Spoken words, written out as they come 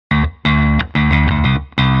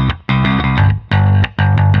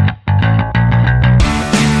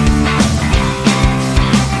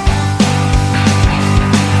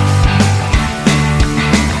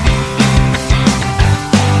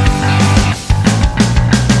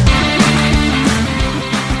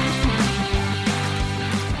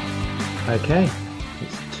Okay,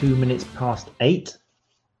 it's 2 minutes past 8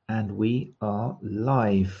 and we are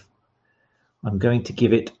live. I'm going to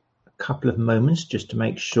give it a couple of moments just to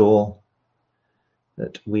make sure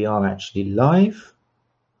that we are actually live.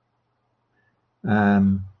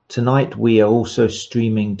 Tonight we are also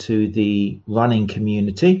streaming to the running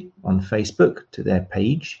community on Facebook, to their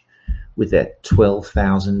page with their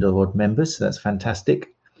 12,000 odd members, so that's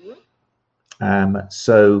fantastic.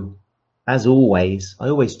 So as always, I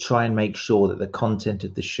always try and make sure that the content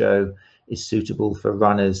of the show is suitable for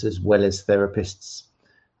runners as well as therapists,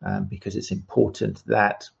 because it's important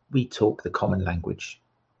that we talk the common language.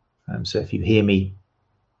 So if you hear me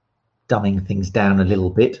dumbing things down a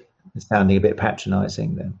little bit, it's sounding a bit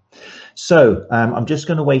patronizing then. So I'm just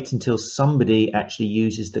going to wait until somebody actually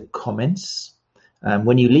uses the comments.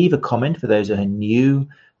 When you leave a comment, for those who are new,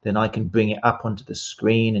 then I can bring it up onto the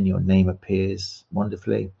screen and your name appears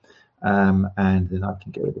wonderfully. And then I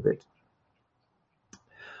can get rid of it.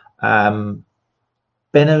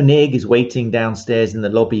 Benno Nig is waiting downstairs in the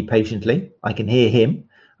lobby patiently. I can hear him.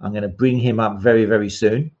 I'm going to bring him up very, very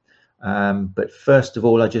soon. But first of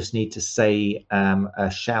all, I just need to say a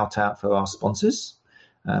shout out for our sponsors,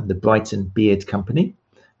 the Brighton Beard Company,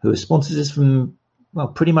 who are sponsors us from, well,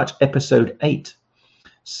 pretty much episode 8.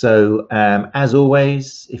 So as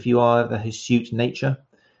always, if you are of a hirsute nature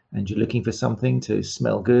and you're looking for something to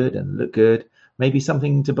smell good and look good, maybe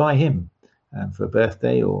something to buy him for a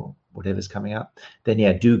birthday or whatever's coming up, then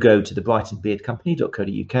yeah, do go to the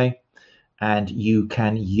brightonbeardcompany.co.uk and you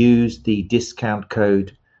can use the discount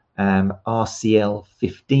code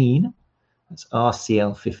RCL15. That's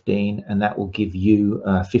RCL15, and that will give you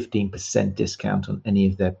a 15% discount on any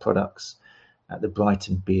of their products at the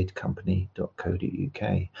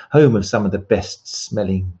brightonbeardcompany.co.uk, home of some of the best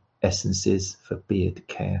smelling essences for beard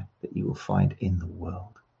care that you will find in the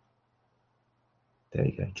world. There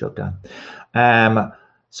you go, job done.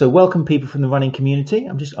 So welcome people from the running community.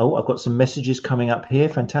 I've got some messages coming up here.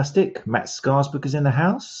 Fantastic. Matt Scarsbrook is in the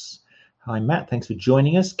house. Hi, Matt. Thanks for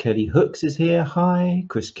joining us. Kelly Hooks is here. Hi.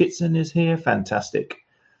 Chris Kitson is here. Fantastic.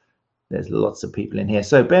 There's lots of people in here.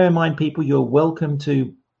 So bear in mind, people, you're welcome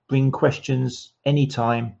to bring questions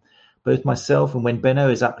anytime. Both myself and when Benno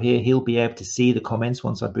is up here, he'll be able to see the comments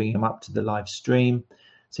once I bring him up to the live stream.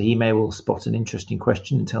 So he may well spot an interesting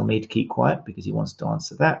question and tell me to keep quiet because he wants to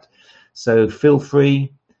answer that. So feel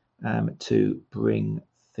free to bring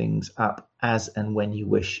things up as and when you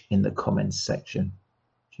wish in the comments section.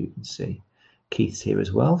 You can see Keith's here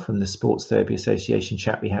as well from the Sports Therapy Association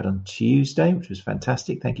chat we had on Tuesday, which was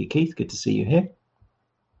fantastic. Thank you, Keith. Good to see you here.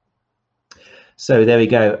 So there we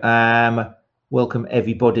go. Welcome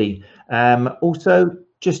everybody. Also,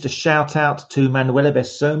 just a shout out to Manuela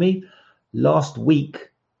Bessomi. Last week,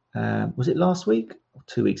 was it last week or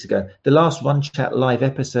 2 weeks ago? The last Run Chat live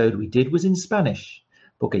episode we did was in Spanish.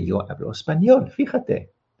 Porque yo hablo español, fíjate.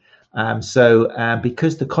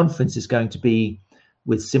 Because the conference is going to be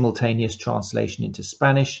with simultaneous translation into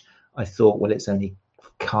Spanish, I thought, well, it's only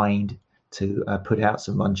kind to put out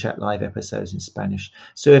some Run Chat live episodes in Spanish.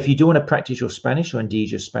 So if you do want to practice your Spanish or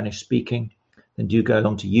indeed your Spanish speaking, then do go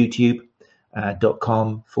along to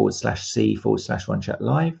youtube.com/c/Run Chat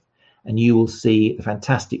live, and you will see the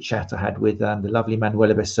fantastic chat I had with the lovely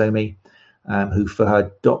Manuela Bessomi, who for her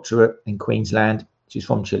doctorate in Queensland, she's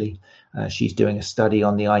from Chile, she's doing a study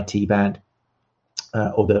on the IT band,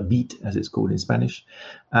 or the beat as it's called in Spanish.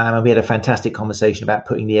 And we had a fantastic conversation about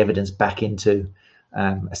putting the evidence back into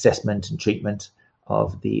assessment and treatment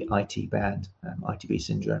of the IT band, ITB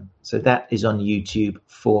syndrome. So that is on YouTube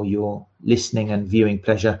for your listening and viewing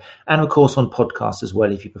pleasure. And of course on podcasts as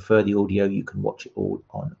well. If you prefer the audio, you can watch it all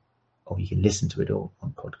on, or you can listen to it all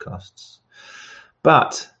on podcasts.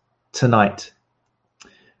 But tonight, a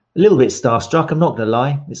little bit starstruck, I'm not going to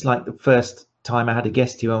lie. It's like the first time I had a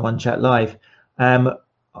guest here on Run Chat Live. I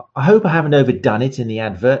hope I haven't overdone it in the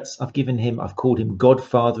adverts. I've called him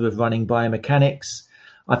Godfather of running biomechanics.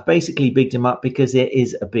 I've basically bigged him up because it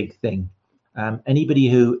is a big thing. Anybody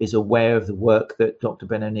who is aware of the work that Dr.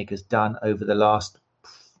 Benno Nig has done over the last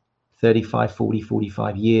 35, 40,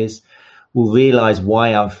 45 years will realize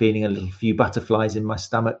why I'm feeling a little few butterflies in my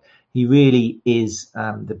stomach. He really is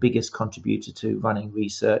the biggest contributor to running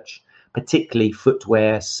research, particularly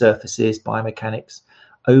footwear, surfaces, biomechanics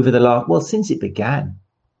over the since it began.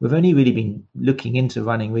 We've only really been looking into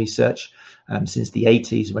running research since the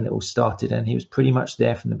 80s when it all started, and he was pretty much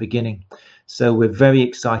there from the beginning. So we're very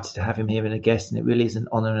excited to have him here as a guest, and it really is an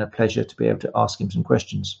honor and a pleasure to be able to ask him some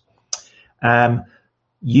questions.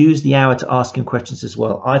 Use the hour to ask him questions as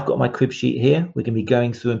well. I've got my crib sheet here. We're going to be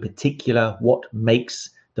going through in particular what makes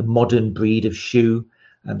the modern breed of shoe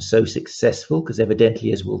so successful, because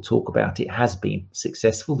evidently, as we'll talk about, it has been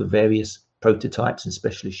successful, the various prototypes and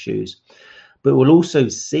specialist shoes. But we'll also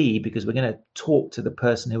see, because we're going to talk to the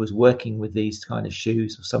person who was working with these kind of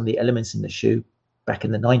shoes, or some of the elements in the shoe back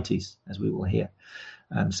in the 90s, as we will hear.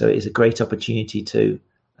 So it is a great opportunity to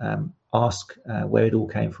ask where it all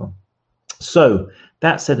came from. So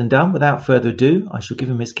that said and done, without further ado, I shall give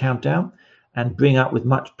him his countdown and bring up with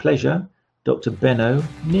much pleasure Dr. Benno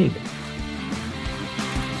Nigg.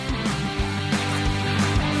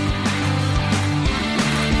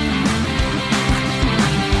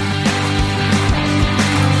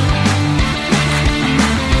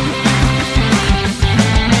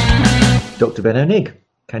 Dr. Benno Nigg,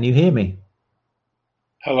 can you hear me?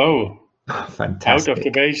 Hello. Fantastic. Out of the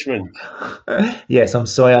basement. Yes, I'm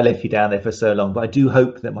sorry I left you down there for so long, but I do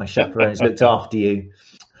hope that my chaperones looked after you.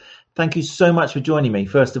 Thank you so much for joining me.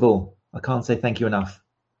 First of all, I can't say thank you enough.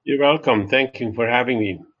 You're welcome. Thank you for having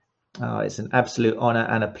me. It's an absolute honor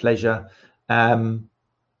and a pleasure.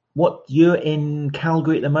 You're in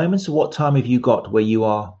Calgary at the moment, so what time have you got where you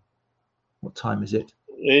are? What time is it?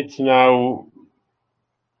 It's now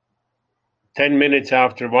 10 minutes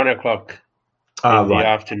after 1 o'clock in the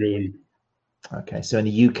afternoon. Okay, so in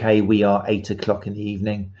the UK, we are 8 o'clock in the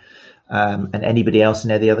evening. And anybody else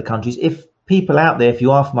in any other countries, if people out there, if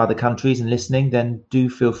you are from other countries and listening, then do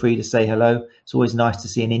feel free to say hello. It's always nice to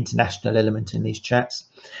see an international element in these chats.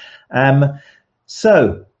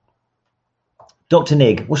 So, Dr.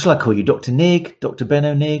 Nigg, what shall I call you? Dr. Nigg, Dr.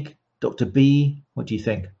 Benno Nigg, Dr. B? What do you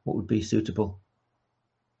think? What would be suitable?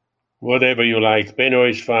 Whatever you like. Benno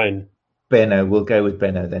is fine. Benno, we'll go with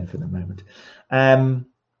Benno then for the moment.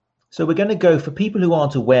 So we're going to go for people who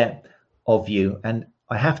aren't aware of you, and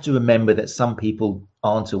I have to remember that some people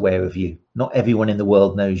aren't aware of you. Not everyone in the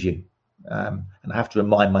world knows you. And I have to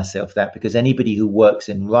remind myself that, because anybody who works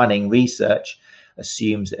in running research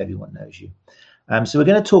assumes that everyone knows you. So we're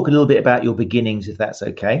going to talk a little bit about your beginnings, if that's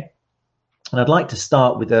okay. And I'd like to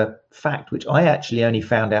start with a fact which I actually only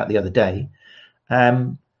found out the other day.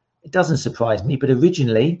 It doesn't surprise me, but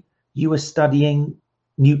originally you were studying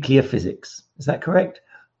nuclear physics. Is that correct?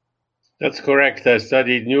 That's correct. I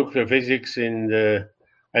studied nuclear physics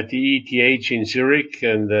at the ETH in Zurich,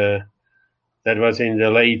 and that was in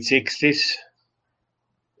the late 60s,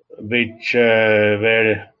 which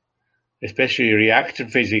where especially reactor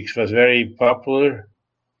physics was very popular,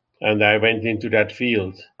 and I went into that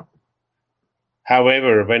field.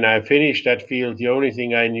 However, when I finished that field, the only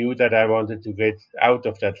thing I knew that I wanted to get out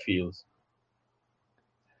of that field.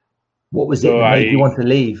 What was it that made you want to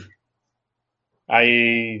leave?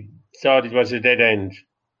 I thought it was a dead end.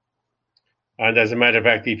 And as a matter of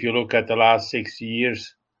fact, if you look at the last 60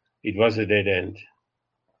 years, it was a dead end.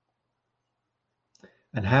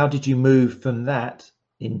 And how did you move from that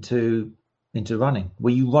into running? Were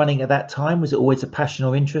you running at that time? Was it always a passion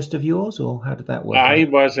or interest of yours, or how did that work? I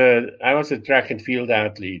was a track and field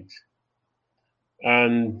athlete,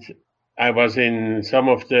 and I was in some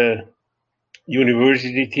of the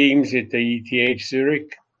university teams at the ETH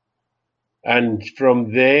Zurich. And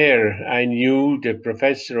from there, I knew the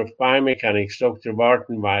professor of biomechanics, Dr.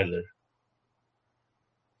 Bartenweiler.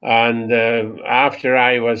 And after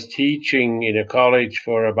I was teaching in a college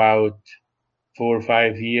for about 4 or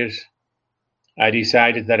 5 years, I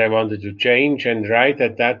decided that I wanted to change. And right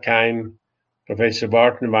at that time, Professor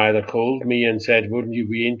Bartenweiler called me and said, "Wouldn't you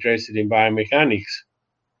be interested in biomechanics?"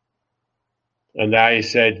 And I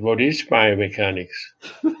said, "What is biomechanics?"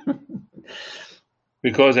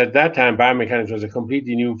 Because at that time, biomechanics was a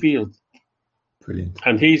completely new field. Brilliant.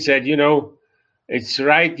 And he said, it's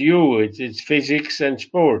right, it's physics and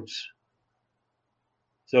sports.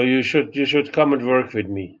 So you should come and work with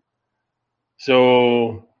me.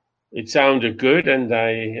 So it sounded good, and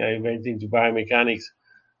I went into biomechanics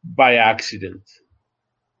by accident.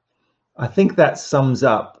 I think that sums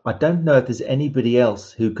up. I don't know if there's anybody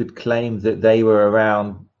else who could claim that they were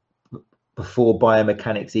around before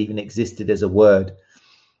biomechanics even existed as a word.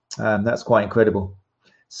 That's quite incredible.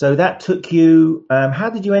 So that took you, how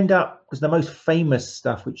did you end up, because the most famous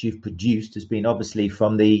stuff which you've produced has been obviously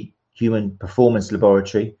from the Human Performance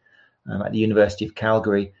Laboratory at the University of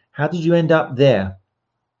Calgary. How did you end up there?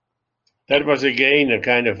 That was again a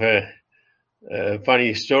kind of a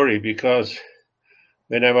funny story, because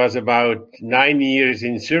when I was about 9 years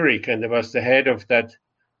in Zurich, and I was the head of that,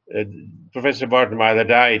 Professor Bartenweiler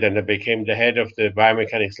died, and I became the head of the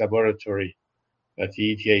biomechanics laboratory at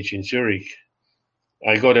the ETH in Zurich.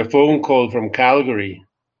 I got a phone call from Calgary,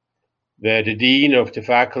 where the dean of the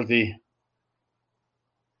faculty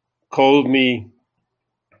called me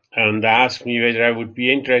and asked me whether I would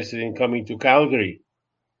be interested in coming to Calgary.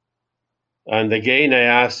 And again, I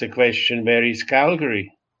asked the question, where is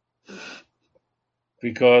Calgary?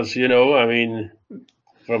 Because, I mean,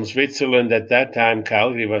 from Switzerland at that time,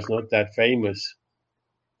 Calgary was not that famous.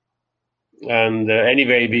 And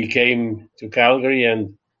anyway, we came to Calgary,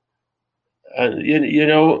 and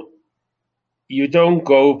you don't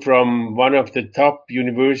go from one of the top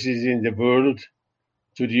universities in the world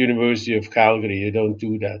to the University of Calgary. You don't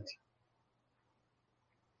do that.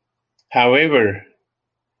 However,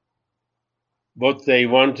 what they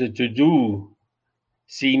wanted to do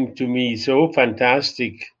seemed to me so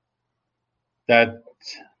fantastic that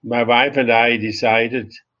my wife and I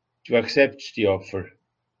decided to accept the offer.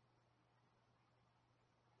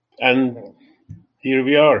 And here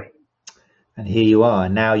we are. And here you are.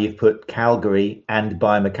 Now you've put Calgary and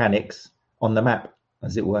biomechanics on the map,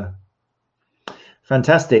 as it were.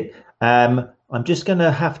 Fantastic. I'm just going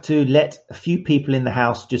to have to let a few people in the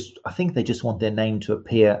house I think they just want their name to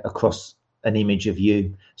appear across an image of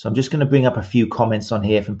you. So I'm just going to bring up a few comments on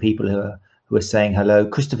here from people who are saying hello.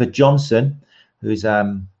 Christopher Johnson, who's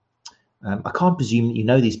I can't presume that you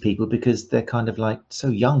know these people because they're kind of like so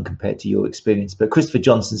young compared to your experience. But Christopher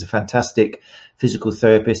Johnson's a fantastic physical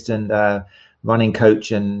therapist and running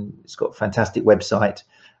coach, and he's got a fantastic website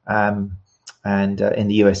and in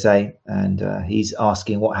the USA. And he's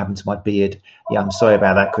asking what happened to my beard. Yeah, I'm sorry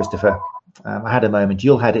about that, Christopher. I had a moment.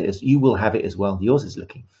 You will have it as well. Yours is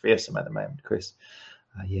looking fearsome at the moment, Chris.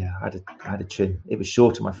 Yeah, I had a trim. It was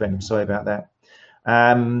shorter, my friend. I'm sorry about that.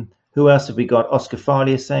 Who else have we got? Oscar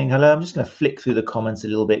Farley is saying hello. I'm just going to flick through the comments a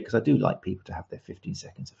little bit because I do like people to have their 15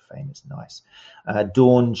 seconds of fame. It's nice.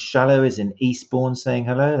 Dawn Shallow is in Eastbourne saying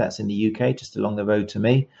hello. That's in the UK, just along the road to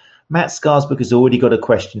me. Matt Scarsbrook has already got a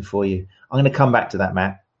question for you. I'm going to come back to that,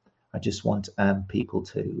 Matt. I just want people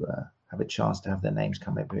to have a chance to have their names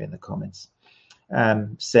come over here in the comments.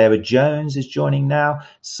 Sarah Jones is joining now.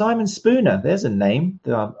 Simon Spooner, there's a name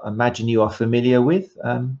that I imagine you are familiar with,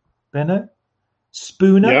 Benno.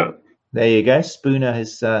 Spooner. Yeah. There you go. Spooner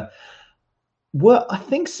has I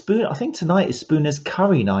think tonight is Spooner's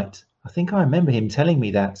curry night. I think I remember him telling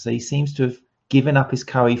me that. So he seems to have given up his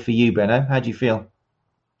curry for you, Benno. How do you feel?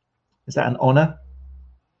 Is that an honor?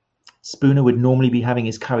 Spooner would normally be having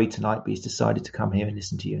his curry tonight, but he's decided to come here and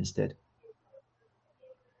listen to you instead.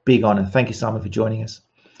 Big honor. Thank you, Simon, for joining us.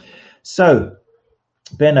 So,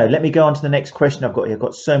 Benno, let me go on to the next question I've got here. I've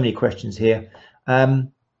got so many questions here.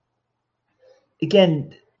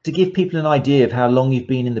 Again, to give people an idea of how long you've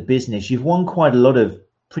been in the business, you've won quite a lot of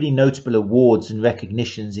pretty notable awards and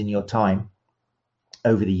recognitions in your time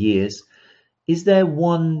over the years. Is there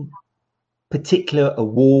one particular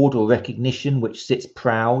award or recognition which sits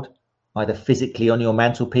proud, either physically on your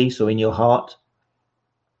mantelpiece or in your heart?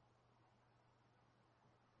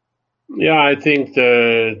 Yeah, I think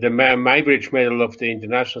the Muybridge Medal of the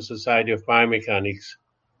International Society of Biomechanics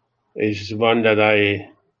is one that I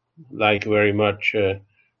like very much.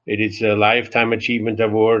 It is a lifetime achievement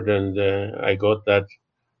award, and I got that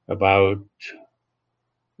about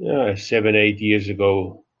 7-8 years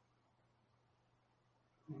ago.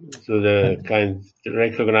 So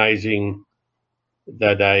recognizing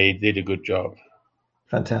that I did a good job.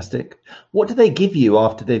 Fantastic. What do they give you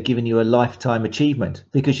after they've given you a lifetime achievement?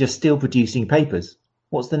 Because you're still producing papers.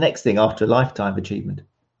 What's the next thing after a lifetime achievement?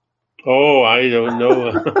 Oh, I don't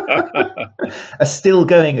know. A still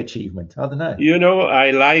going achievement. I don't know. I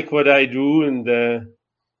like what I do, and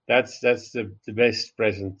that's the best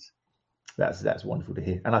present. That's wonderful to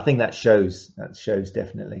hear, and I think that shows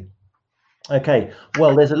definitely. Okay,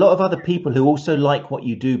 well, there's a lot of other people who also like what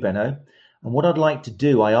you do, Benno, and what I'd like to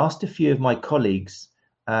do, I asked a few of my colleagues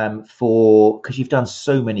because you've done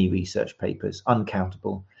so many research papers,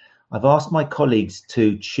 uncountable. I've asked my colleagues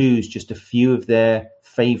to choose just a few of their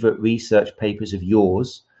favorite research papers of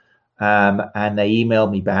yours, and they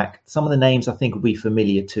emailed me back. Some of the names I think will be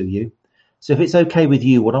familiar to you. So if it's okay with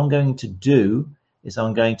you, what I'm going to do is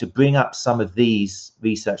I'm going to bring up some of these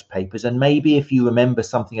research papers, and maybe if you remember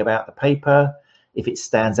something about the paper, if it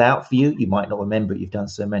stands out for you, you might not remember it, you've done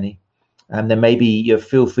so many, and then maybe you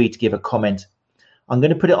feel free to give a comment. I'm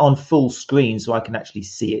going to put it on full screen so I can actually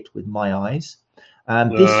see it with my eyes.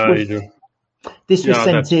 This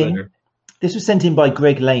was sent in by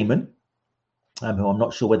Greg Lehman, who I'm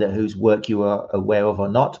not sure whose work you are aware of or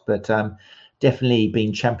not, but definitely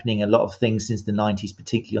been championing a lot of things since the 90s,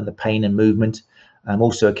 particularly on the pain and movement. I'm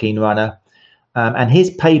also a keen runner. And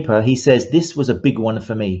his paper, he says, this was a big one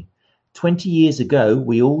for me. 20 years ago,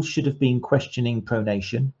 we all should have been questioning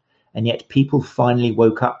pronation, and yet people finally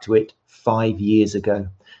woke up to it 5 years ago.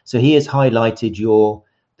 So he has highlighted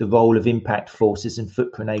the role of impact forces and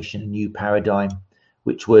foot pronation, a new paradigm,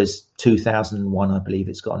 which was 2001, I believe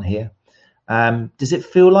it's got on here. Does it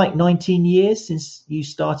feel like 19 years since you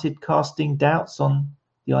started casting doubts on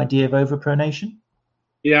the idea of overpronation?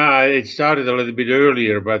 Yeah, it started a little bit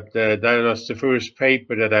earlier, but that was the first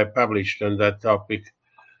paper that I published on that topic.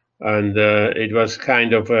 And it was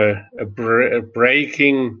kind of a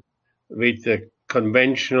breaking with the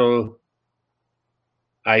conventional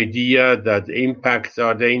idea that impacts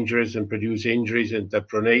are dangerous and produce injuries, and that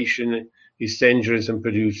pronation is dangerous and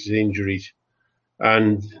produces injuries.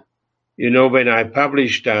 And, when I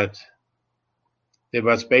published that, there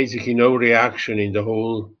was basically no reaction in the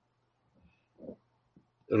whole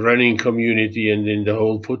running community and in the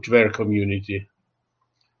whole footwear community.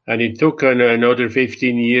 And it took another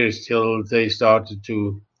 15 years till they started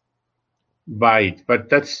to bite. But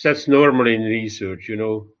that's normal in research,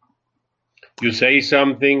 You say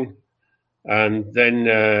something, and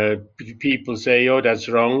then people say, "Oh, that's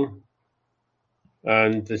wrong."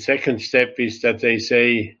 And the second step is that they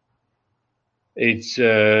say it's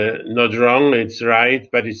not wrong, it's right,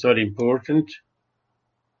 but it's not important.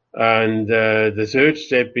 And the third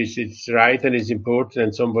step is it's right and it's important,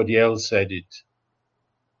 and somebody else said it.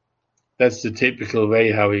 That's the typical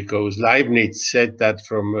way how it goes. Leibniz said that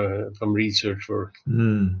from research work.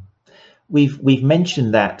 We've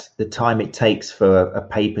mentioned that the time it takes for a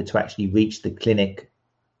paper to actually reach the clinic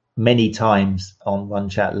many times on Run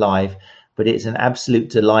Chat Live, but it's an absolute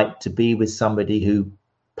delight to be with somebody who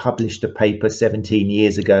published a paper 17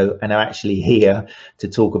 years ago and are actually here to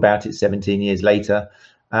talk about it 17 years later.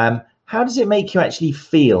 How does it make you actually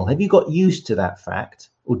feel? Have you got used to that fact,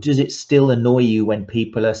 or does it still annoy you when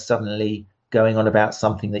people are suddenly going on about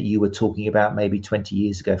something that you were talking about maybe 20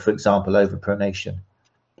 years ago, for example, overpronation?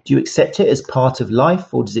 Do you accept it as part of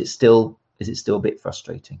life, or is it still a bit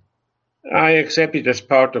frustrating? I accept it as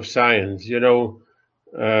part of science.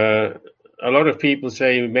 A lot of people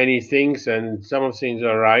say many things, and some of things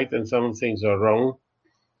are right and some things are wrong.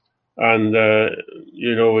 And,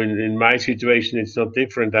 in my situation, it's not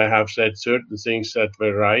different. I have said certain things that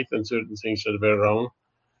were right and certain things that were wrong.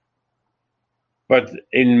 But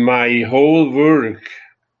in my whole work,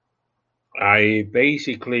 I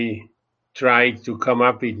basically tried to come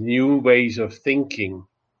up with new ways of thinking.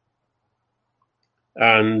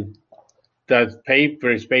 And that paper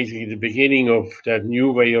is basically the beginning of that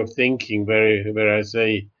new way of thinking, where I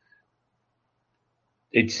say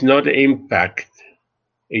it's not impact,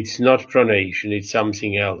 it's not pronation, it's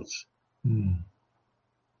something else.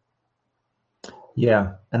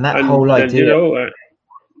 Yeah, and that whole idea.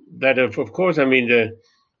 That of course, I mean, the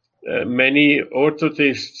many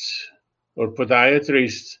orthotists or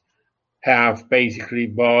podiatrists have basically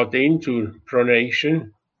bought into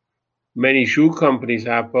pronation. Many shoe companies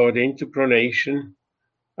have bought into pronation,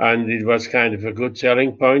 and it was kind of a good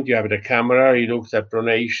selling point. You have the camera, you looked at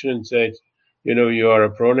pronation and said, you are a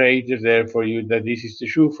pronator, therefore that this is the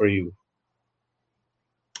shoe for you.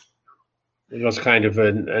 It was kind of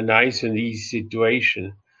a nice and easy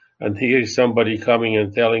situation. And here is somebody coming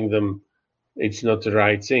and telling them it's not the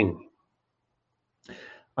right thing.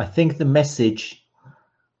 I think the message,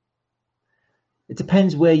 it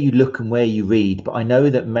depends where you look and where you read, but I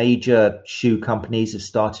know that major shoe companies have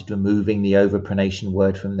started removing the overpronation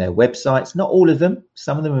word from their websites. Not all of them.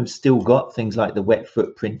 Some of them have still got things like the wet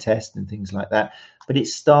footprint test and things like that, but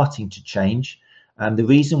it's starting to change. And the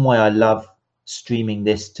reason why I love streaming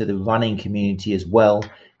this to the running community as well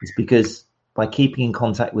is because by keeping in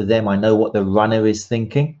contact with them, I know what the runner is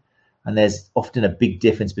thinking. And there's often a big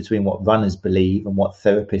difference between what runners believe and what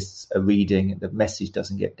therapists are reading. The message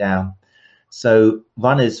doesn't get down. So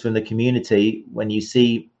runners from the community, when you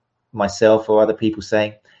see myself or other people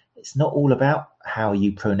saying, it's not all about how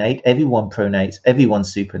you pronate, everyone pronates, everyone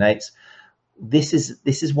supinates. This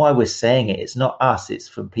is why we're saying it. It's not us. It's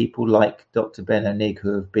from people like Dr. Ben Honig,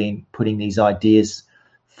 who have been putting these ideas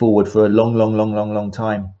forward for a long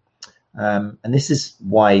time. And this is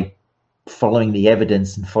why following the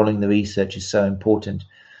evidence and following the research is so important.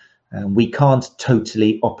 We can't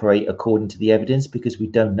totally operate according to the evidence because we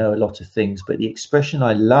don't know a lot of things. But the expression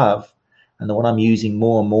I love, and the one I'm using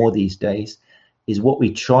more and more these days, is what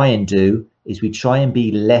we try and do is we try and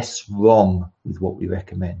be less wrong with what we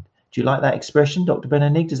recommend. Do you like that expression, Dr. Ben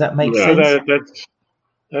Honig? Does that make sense?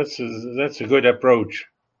 That's a good approach.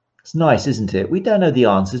 It's nice, isn't it? We don't know the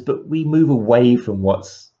answers, but we move away from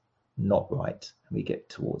what's not right and we get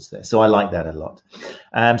towards there. So I like that a lot.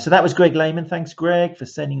 So that was Greg Lehman. Thanks, Greg, for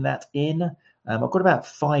sending that in. I've got about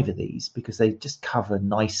 5 of these because they just cover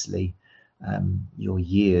nicely your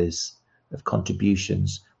years of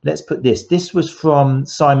contributions. Let's put this. This was from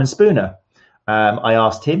Simon Spooner. I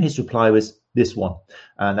asked him, his reply was, this one.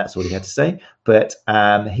 And that's all he had to say. But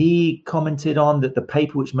he commented on that the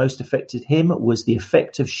paper which most affected him was the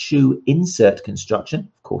effect of shoe insert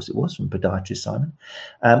construction. Of course it was, from podiatrist Simon,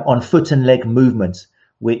 on foot and leg movement,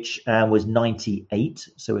 which was 98.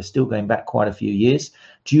 So we're still going back quite a few years.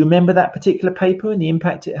 Do you remember that particular paper and the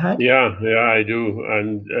impact it had? Yeah, I do.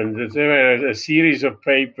 And there were a series of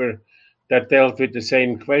papers that dealt with the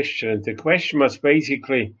same question. And the question was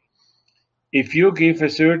basically, if you give a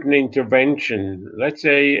certain intervention, let's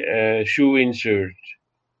say a shoe insert,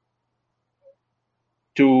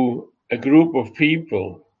 to a group of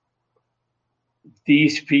people,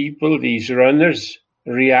 these runners,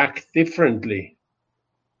 react differently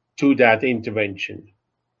to that intervention.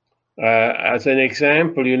 As an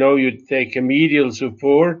example, you take a medial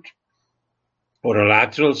support or a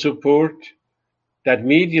lateral support. That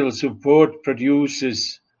medial support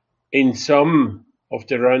produces in some of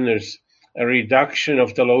the runners a reduction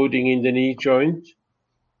of the loading in the knee joint.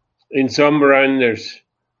 In some runners,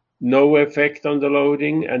 no effect on the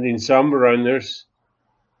loading, and in some runners,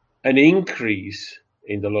 an increase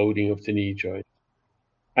in the loading of the knee joint.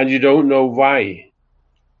 And you don't know why.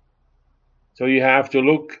 So you have to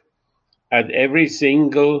look at every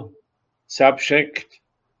single subject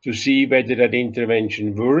to see whether that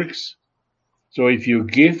intervention works. So if you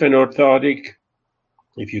give an orthotic,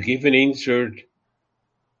 if you give an insert,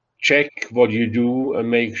 check what you do and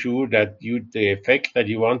make sure that the effect that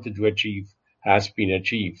you wanted to achieve has been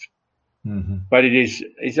achieved. Mm-hmm. But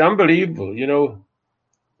it's unbelievable.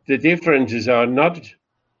 The differences are not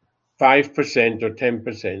 5% or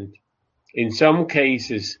 10%. In some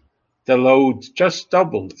cases, the load just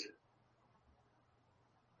doubled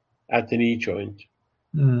at the knee joint.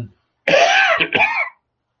 Mm.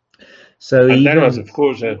 So and even... that was, of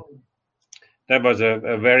course, a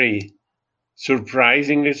very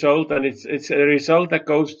surprising result, and it's a result that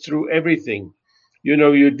goes through everything.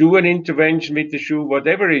 You do an intervention with the shoe,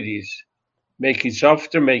 whatever it is, make it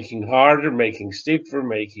softer, making harder, making stiffer,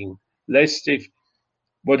 making less stiff.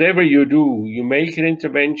 Whatever you do, you make an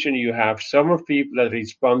intervention, you have some of people that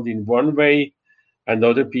respond in one way and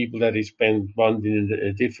other people that respond in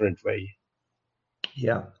a different way.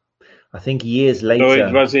 Yeah. I think years later. So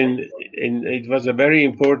it was a very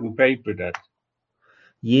important paper that.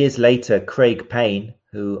 Years later, Craig Payne,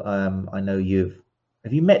 who I know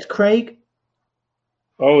have you met Craig?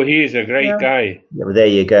 Oh, he is a great guy. Yeah, well, there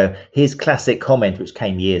you go. His classic comment, which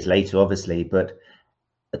came years later, obviously, but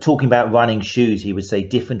talking about running shoes, he would say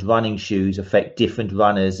different running shoes affect different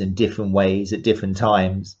runners in different ways at different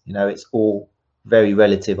times. It's all very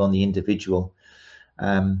relative on the individual.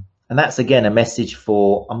 And that's, again, a message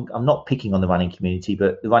for, I'm not picking on the running community,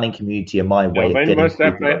 but the running community are my way of getting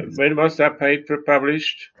when was that paper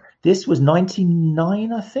published? This was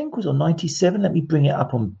 99, I think, or 97. Let me bring it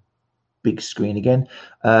up on big screen again.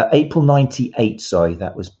 April 98, sorry,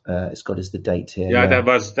 that was, it's got as the date here. Yeah, that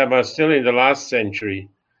was still in the last century.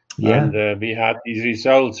 Yeah. And we had these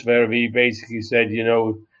results where we basically said,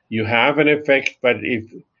 you have an effect, but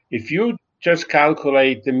if you just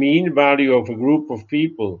calculate the mean value of a group of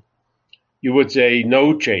people, you would say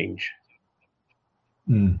no change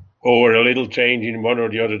or a little change in one or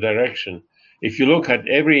the other direction. If you look at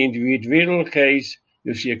every individual case,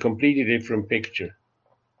 you see a completely different picture.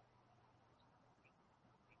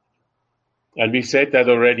 And we said that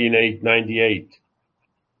already in 1998.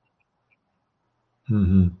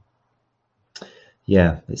 Mm-hmm.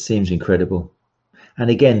 Yeah, it seems incredible. And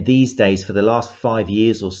again, these days, for the last 5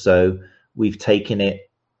 years or so, we've taken it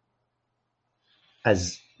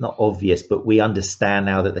as not obvious, but we understand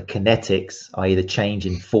now that the kinetics, i.e. the change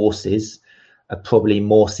in forces, are probably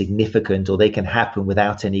more significant, or they can happen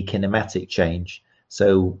without any kinematic change.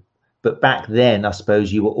 So, but back then, I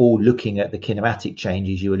suppose you were all looking at the kinematic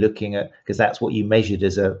changes. You were looking at, because that's what you measured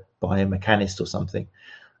as a biomechanist or something.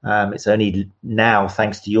 It's only now,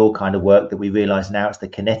 thanks to your kind of work, that we realize now it's the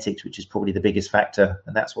kinetics, which is probably the biggest factor.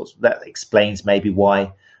 And that explains maybe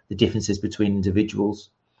why the differences between individuals.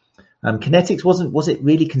 Kinetics was it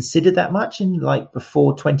really considered that much in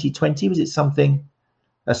before 2020? Was it something,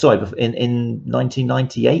 in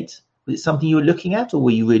 1998? Was it something you were looking at, or were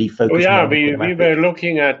you really focused? Oh yeah, we are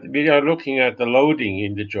looking at the loading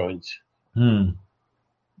in the joints. And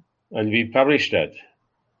we published that.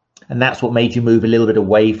 And that's what made you move a little bit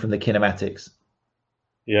away from the kinematics.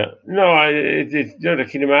 Yeah, no, the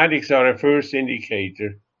kinematics are a first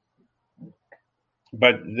indicator,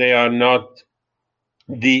 but they are not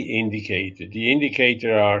the indicator. The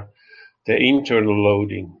indicator are the internal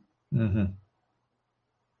loading. Mm-hmm.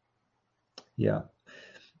 Yeah.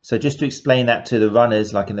 So just to explain that to the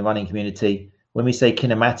runners, like in the running community, when we say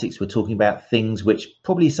kinematics, we're talking about things which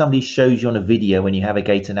probably somebody shows you on a video when you have a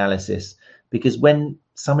gait analysis, because when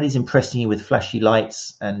somebody's impressing you with flashy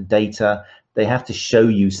lights and data, they have to show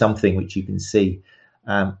you something which you can see.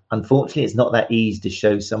 Unfortunately, it's not that easy to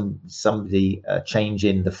show somebody a change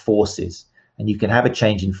in the forces, and you can have a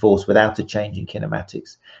change in force without a change in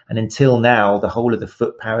kinematics. And until now, the whole of the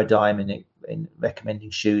foot paradigm in recommending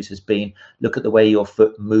shoes has been, look at the way your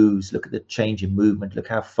foot moves, look at the change in movement, look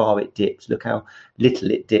how far it dips, look how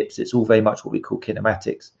little it dips. It's all very much what we call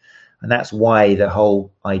kinematics. And that's why the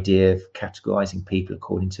whole idea of categorizing people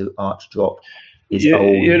according to arch drop is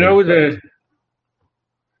old. You know,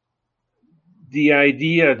 the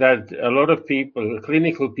idea that a lot of people,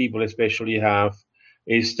 clinical people especially, have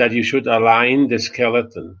is that you should align the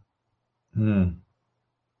skeleton.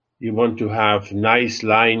 You want to have nice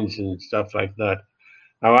lines and stuff like that.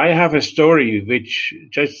 Now, I have a story which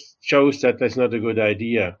just shows that that's not a good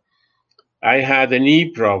idea. I had a knee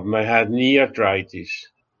problem. I had knee arthritis,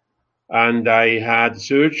 and I had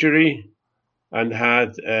surgery and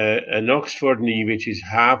had an Oxford knee, which is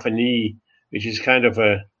half a knee, which is kind of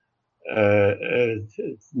a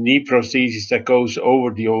knee prosthesis that goes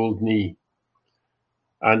over the old knee.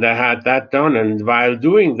 And I had that done. And while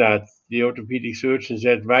doing that, the orthopedic surgeon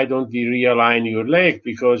said, why don't we realign your leg?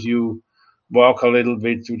 Because you walk a little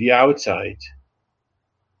bit to the outside.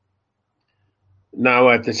 Now,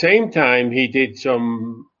 at the same time, he did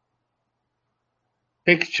some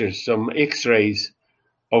pictures, some x-rays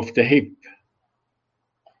of the hip.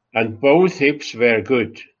 And both hips were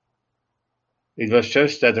good. It was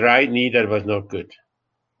just that right knee that was not good.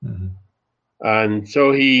 And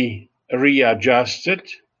so he readjusted.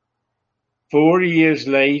 4 years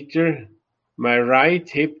later, my right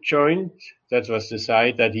hip joint, that was the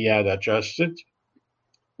side that he had adjusted,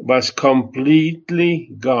 was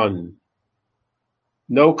completely gone.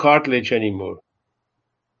 No cartilage anymore.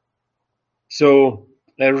 So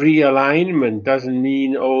a realignment doesn't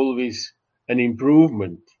mean always an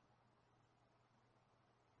improvement.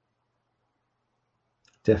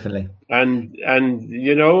 Definitely. And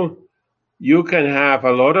you know, you can have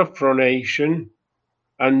a lot of pronation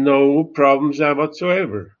and no problems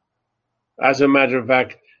whatsoever. As a matter of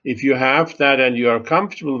fact, if you have that and you are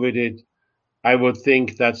comfortable with it, I would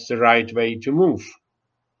think that's the right way to move.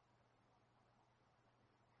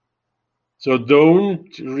 So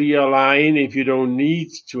don't realign if you don't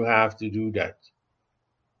need to have to do that.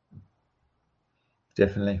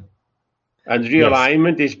 Definitely. And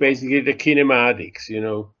realignment is basically the kinematics, you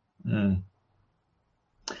know.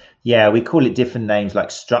 Yeah, we call it different names like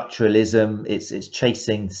structuralism. It's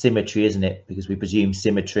chasing symmetry, isn't it? Because we presume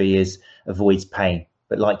symmetry avoids pain.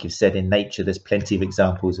 But like you've said, in nature, there's plenty of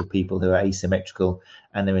examples of people who are asymmetrical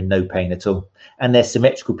and they're in no pain at all. And there's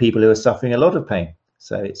symmetrical people who are suffering a lot of pain.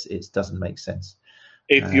 So it doesn't make sense.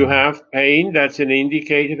 If you have pain, that's an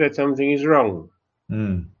indicator that something is wrong.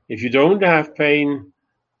 If you don't have pain,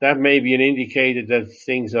 that may be an indicator that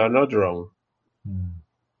things are not wrong.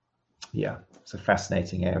 Yeah, it's a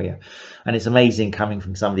fascinating area. And it's amazing coming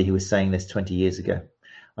from somebody who was saying this 20 years ago.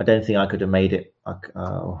 I don't think I could have made it.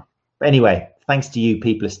 But anyway, thanks to you,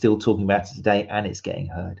 people are still talking about it today and it's getting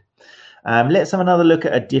heard. Let's have another look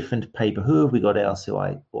at a different paper. Who have we got else who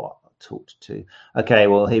I talked to? Okay,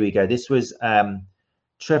 well, here we go. This was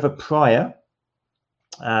Trevor Pryor.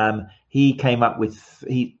 He came up with,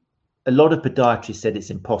 a lot of podiatrists said it's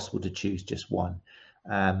impossible to choose just one.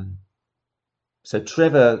 So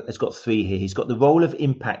Trevor has got three here. He's got the role of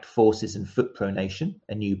impact forces and foot pronation,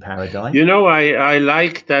 a new paradigm. You know, I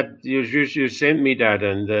like that you sent me that,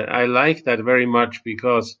 and I like that very much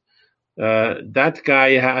because that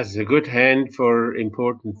guy has a good hand for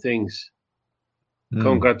important things.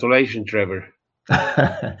 Congratulations, Trevor.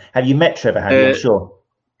 Have you met Trevor? Have you? I'm sure.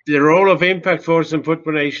 The role of impact force and foot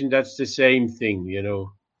pronation, that's the same thing, you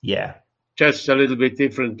know. Yeah. Just a little bit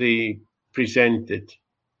differently presented.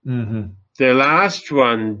 The last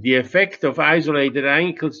one, the effect of isolated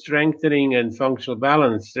ankle strengthening and functional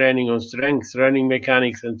balance, training on strength, running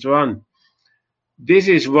mechanics, and so on. This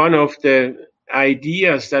is one of the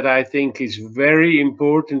ideas that I think is very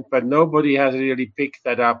important, but nobody has really picked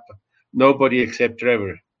that up. Nobody except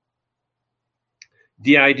Trevor.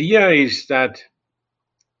 The idea is that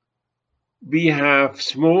we have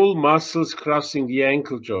small muscles crossing the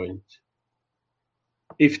ankle joint.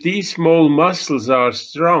 If these small muscles are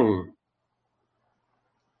strong,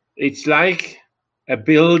 it's like a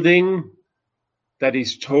building that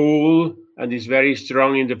is tall and is very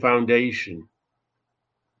strong in the foundation.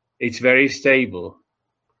 It's very stable,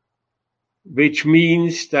 which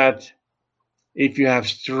means that if you have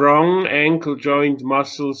strong ankle joint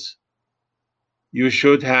muscles, you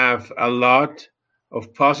should have a lot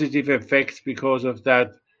of positive effects because of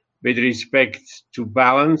that, with respect to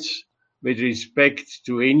balance, with respect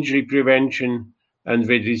to injury prevention, and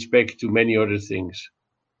with respect to many other things.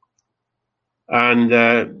 And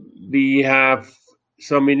we have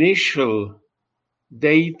some initial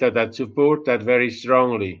data that support that very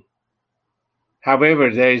strongly. However,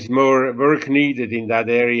 there is more work needed in that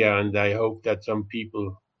area, and I hope that some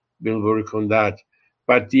people will work on that.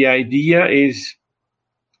 But the idea is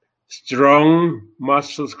strong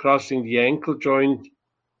muscles crossing the ankle joint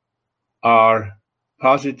are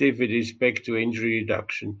positive with respect to injury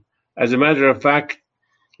reduction. As a matter of fact,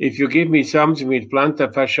 if you give me something with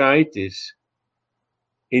plantar fasciitis,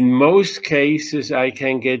 in most cases, I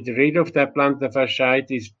can get rid of that plantar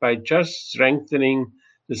fasciitis by just strengthening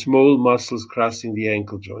the small muscles crossing the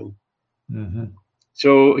ankle joint. Mm-hmm.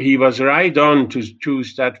 So he was right on to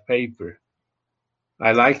choose that paper.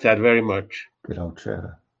 I like that very much. Good old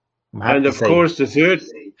Trevor. And of course, the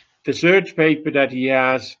third paper that he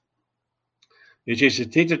has, which is a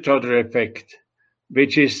teeter-totter effect,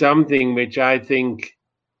 which is something which I think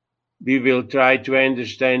we will try to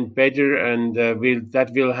understand better, and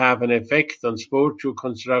that will have an effect on sport shoe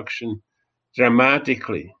construction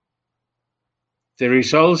dramatically. The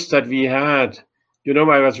results that we had,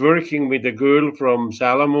 I was working with a girl from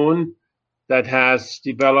Salomon that has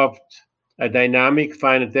developed a dynamic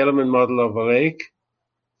finite element model of a leg,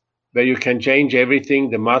 where you can change everything,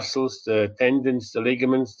 the muscles, the tendons, the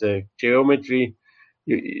ligaments, the geometry.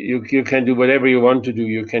 You can do whatever you want to do.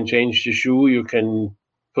 You can change the shoe, you can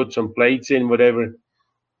put some plates in, whatever.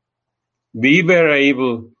 We were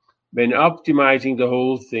able, when optimizing the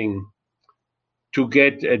whole thing, to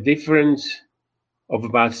get a difference of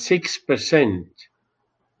about 6%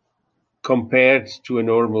 compared to a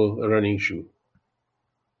normal running shoe.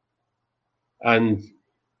 And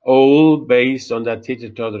all based on that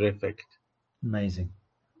teeter-totter effect. Amazing.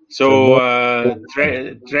 So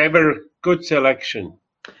Trevor, good selection.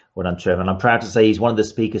 Well done, Trevor. And I'm proud to say he's one of the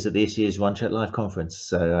speakers at this year's One Chat Live conference.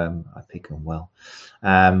 So I pick him well.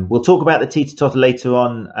 We'll talk about the teeter-totter later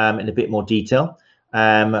on in a bit more detail.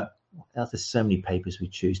 There's so many papers we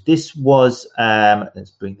choose. This was,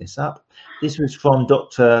 let's bring this up. This was from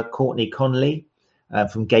Dr. Courtney Connolly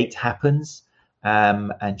from Gait Happens.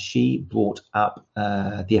 And she brought up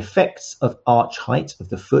the effects of arch height of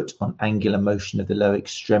the foot on angular motion of the lower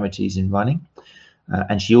extremities in running.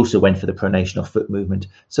 And she also went for the pronation of foot movement.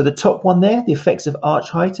 So the top one there, the effects of arch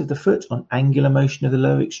height of the foot on angular motion of the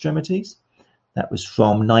lower extremities, that was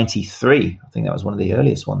from 93. I think that was one of the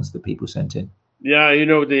earliest ones that people sent in. Yeah,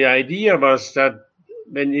 the idea was that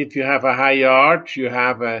if you have a high arch, you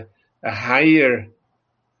have a higher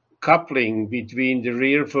coupling between the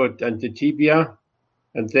rear foot and the tibia,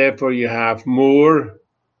 and therefore you have more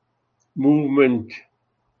movement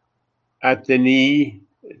at the knee,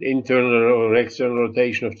 internal or external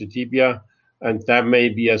rotation of the tibia, and that may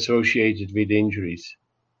be associated with injuries.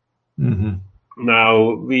 Mm-hmm.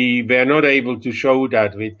 Now, we were not able to show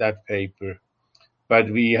that with that paper, but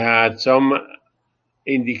we had some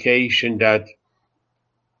indication that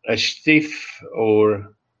a stiff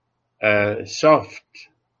or a soft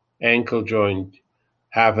ankle joint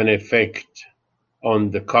have an effect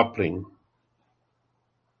on the coupling.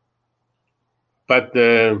 But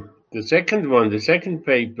the second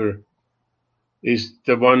paper is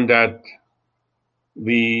the one that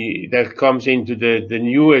comes into the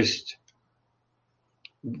newest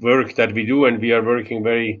work that we do, and we are working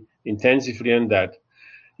very intensively on that.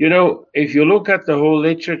 If you look at the whole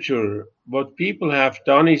literature, what people have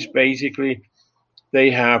done is basically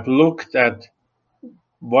they have looked at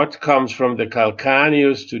what comes from the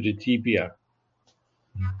calcaneus to the tibia.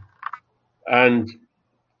 And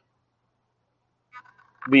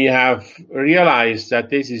we have realized that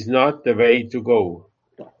this is not the way to go.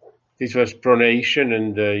 This was pronation,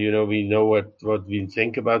 and we know what we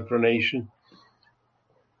think about pronation.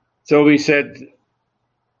 So we said,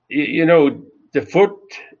 the foot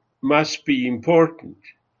must be important,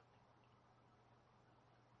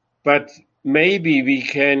 but maybe we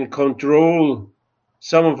can control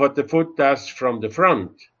some of what the foot does from the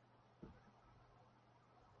front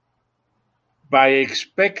by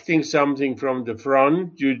expecting something from the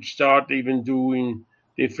front. You'd start even doing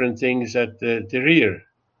different things at the rear.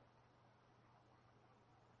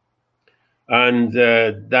 And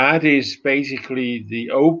that is basically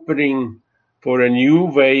the opening for a new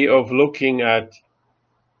way of looking at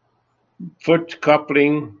foot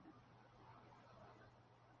coupling,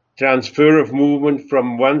 transfer of movement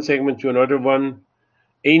from one segment to another one,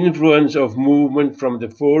 influence of movement from the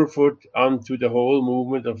forefoot onto the whole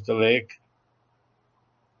movement of the leg,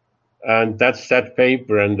 And that's that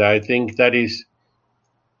paper. And I think that is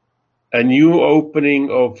a new opening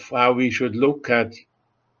of how we should look at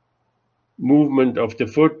movement of the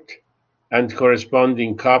foot and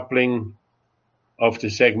corresponding coupling of the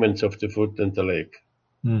segments of the foot and the leg.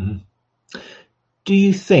 Mm-hmm. Do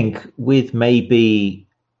you think with maybe,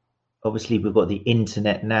 obviously we've got the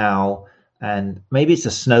internet now, and maybe it's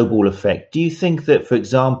a snowball effect. Do you think that, for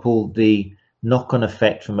example, the knock-on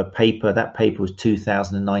effect from a paper, that paper was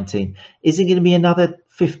 2019, is it going to be another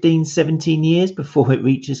 15, 17 years before it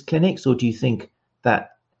reaches clinics? Or do you think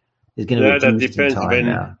that is going to reduce that depends in time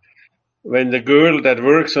now? When the girl that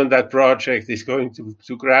works on that project is going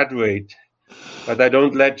to graduate. But I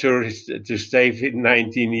don't let her to stay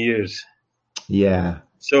 19 years. Yeah.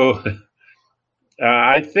 So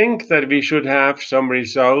I think that we should have some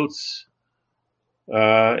results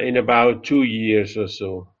in about 2 years or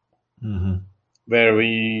so, mm-hmm. where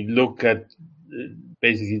we look at,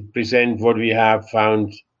 basically present what we have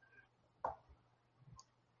found,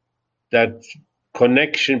 that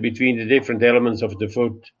connection between the different elements of the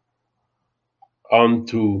foot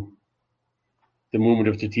onto the movement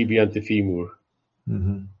of the tibia and the femur.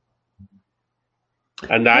 Mm-hmm.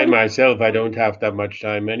 And I myself, I don't have that much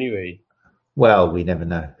time anyway. Well, we never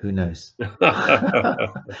know. Who knows? I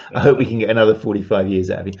hope we can get another 45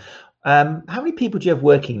 years out of you. How many people do you have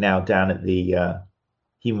working now down at the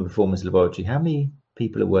Human Performance Laboratory? How many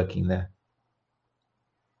people are working there?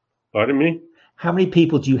 Pardon me? How many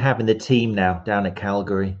people do you have in the team now down at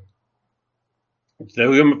Calgary?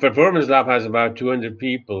 The Human Performance Lab has about 200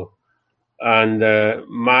 people. And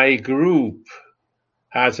my group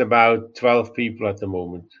has about 12 people at the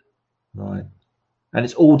moment. Right. And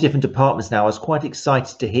it's all different departments now. I was quite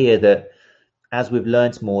excited to hear that as we've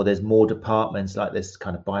learned more, there's more departments, like this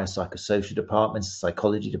kind of biopsychosocial departments,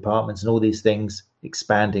 psychology departments, and all these things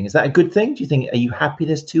expanding. Is that a good thing? Do you think, are you happy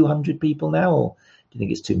there's 200 people now, or do you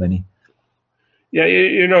think it's too many? Yeah,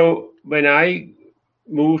 you know, when I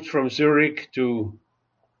moved from Zurich to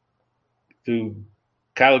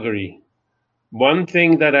Calgary, one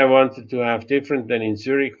thing that I wanted to have different than in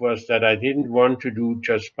Zurich was that I didn't want to do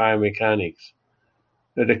just biomechanics.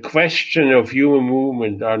 The question of human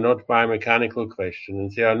movement are not biomechanical questions,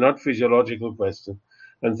 and they are not physiological questions,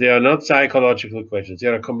 and they are not psychological questions. They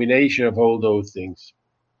are a combination of all those things.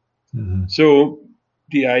 Mm-hmm. So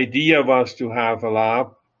the idea was to have a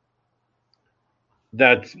lab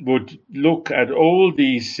that would look at all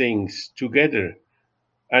these things together.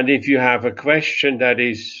 And if you have a question that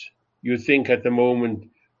is, you think at the moment,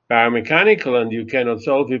 biomechanical, and you cannot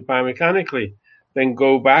solve it biomechanically, then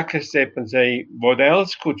go back a step and say, what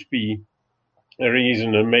else could be a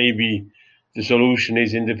reason? And maybe the solution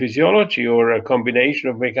is in the physiology, or a combination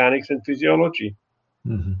of mechanics and physiology.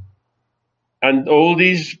 Mm-hmm. And all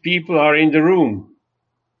these people are in the room.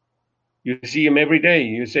 You see them every day.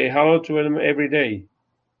 You say hello to them every day.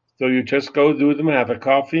 So you just go to them, have a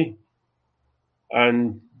coffee,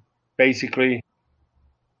 and basically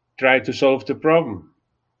try to solve the problem.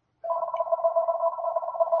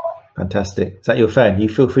 Fantastic. Is that your phone? You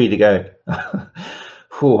feel free to go.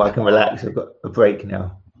 Oh, I can relax. I've got a break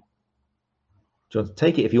now. Do you want to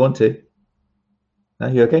take it if you want to? No,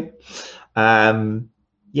 you okay?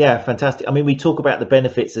 Yeah, fantastic. I mean, we talk about the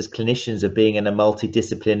benefits as clinicians of being in a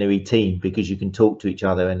multidisciplinary team, because you can talk to each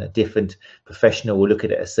other, and a different professional will look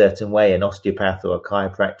at it a certain way, an osteopath or a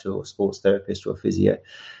chiropractor or a sports therapist or a physio.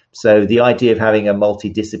 So the idea of having a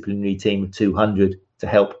multidisciplinary team of 200 to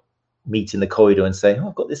help meet in the corridor and say, oh,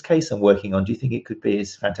 I've got this case I'm working on, do you think it could be,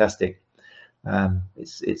 is fantastic.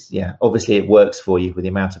 It's yeah, obviously it works for you with the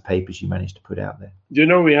amount of papers you managed to put out there. You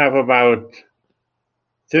know, we have about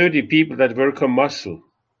 30 people that work on muscle.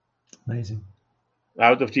 Amazing.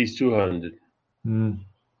 Out of these 200. On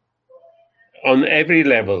every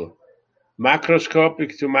level,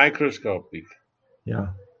 macroscopic to microscopic. Yeah.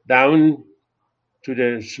 Down to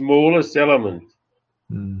the smallest element.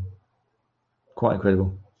 Quite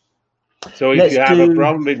incredible. So if you have a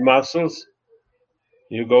problem with muscles,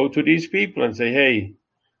 you go to these people and say, hey,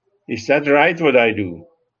 is that right what I do?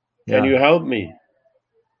 Can you help me?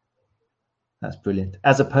 That's brilliant.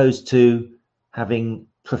 As opposed to having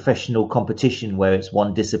professional competition where it's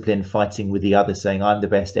one discipline fighting with the other, saying I'm the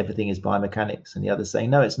best, everything is biomechanics, and the other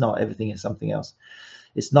saying no, it's not, everything is something else.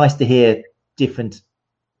 It's nice to hear different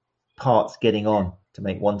parts getting on to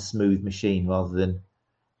make one smooth machine rather than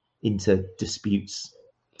into disputes.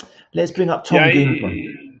 Let's bring up Tom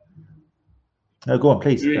Goodman. No, go on,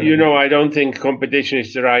 please. You know, I don't think competition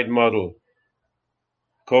is the right model.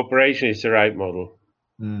 Cooperation is the right model.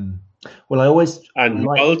 Well, I always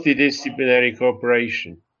multidisciplinary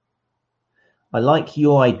cooperation. I like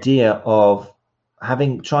your idea of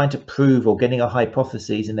trying to prove or getting a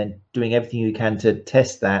hypothesis and then doing everything you can to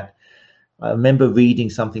test that. I remember reading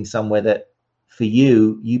something somewhere that for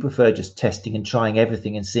you prefer just testing and trying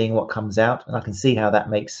everything and seeing what comes out. And I can see how that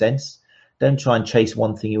makes sense. Don't try and chase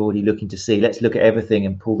one thing you're already looking to see. Let's look at everything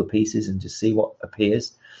and pull the pieces and just see what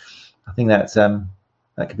appears. I think that's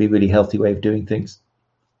that could be a really healthy way of doing things.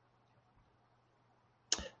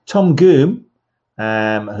 Tom Goom,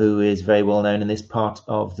 who is very well known in this part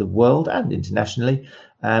of the world and internationally,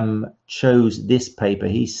 chose this paper.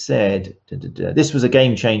 He said, this was a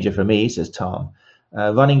game changer for me, says Tom.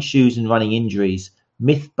 Running shoes and running injuries,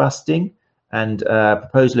 myth busting, and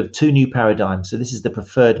proposal of 2 new paradigms. So this is the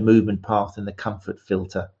preferred movement path and the comfort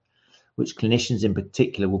filter, which clinicians in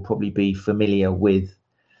particular will probably be familiar with.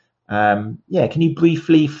 Yeah, can you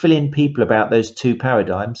briefly fill in people about those 2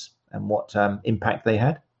 paradigms and what impact they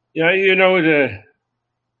had? Yeah,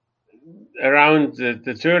 around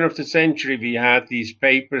the turn of the century, we had these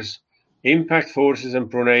papers, impact forces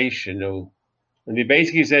and pronation, and we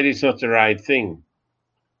basically said it's not the right thing.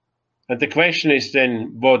 And the question is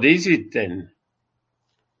then, what is it then?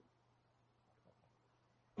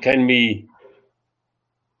 Can we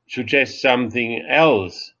suggest something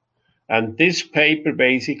else? And this paper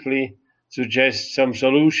basically suggests some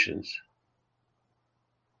solutions.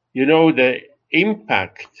 The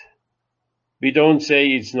impact, we don't say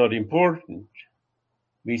it's not important.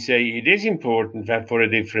 We say it is important, but for a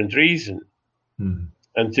different reason. Mm.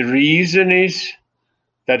 And the reason is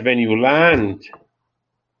that when you land,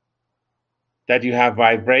 that you have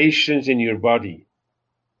vibrations in your body.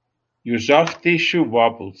 Your soft tissue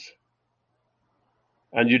wobbles.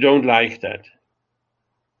 And you don't like that.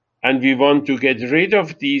 And we want to get rid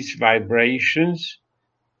of these vibrations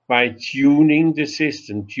by tuning the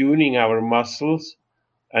system, tuning our muscles,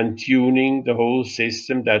 and tuning the whole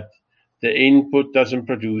system that the input doesn't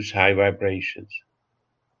produce high vibrations.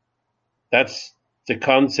 That's the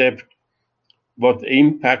concept, what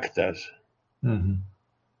impact does. Mm-hmm.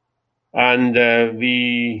 And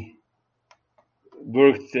we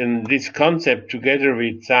worked in this concept together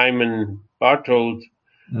with Simon Barthold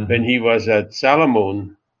when he was at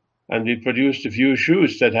Salomon, and we produced a few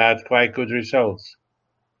shoes that had quite good results.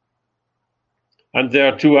 And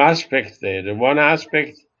there are 2 aspects there. The one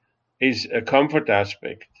aspect is a comfort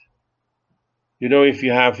aspect. If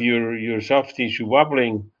you have your soft tissue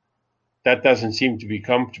wobbling, that doesn't seem to be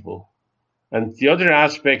comfortable. And the other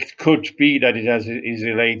aspect could be that it is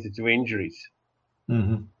related to injuries.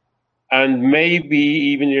 Mm-hmm. And maybe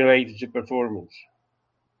even related to performance.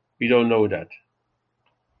 We don't know that.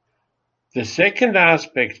 The second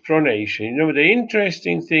aspect, pronation, the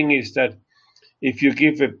interesting thing is that if you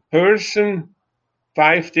give a person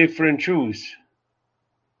 5 different shoes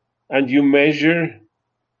and you measure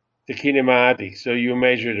the kinematics, so you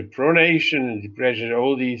measure the pronation and the pressure,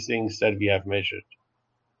 all these things that we have measured,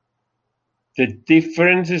 the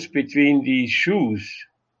differences between these shoes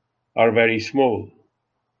are very small.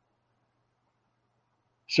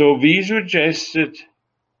 So we suggested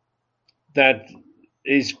that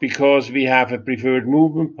is because we have a preferred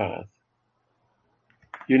movement path.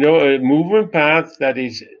 A movement path that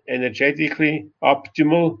is energetically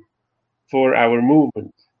optimal for our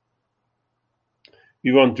movement.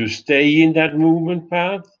 We want to stay in that movement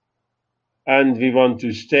path, and we want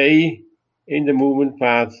to stay in the movement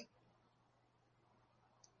path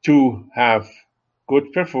to have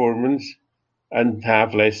good performance and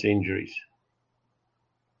have less injuries.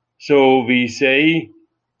 So we say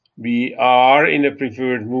we are in a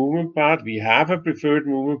preferred movement path. We have a preferred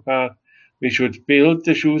movement path. We should build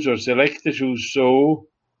the shoes or select the shoes so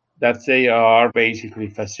that they are basically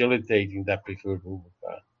facilitating that preferred movement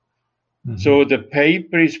path. Mm-hmm. So the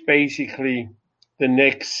paper is basically the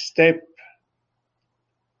next step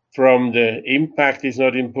from the impact is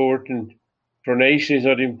not important, pronation is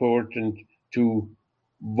not important, to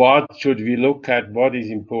what should we look at, what is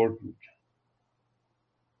important.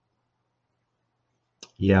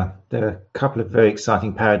 Yeah, there are a couple of very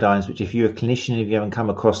exciting paradigms, which if you're a clinician, if you haven't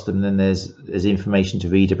come across them, then there's information to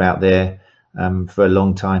read about there for a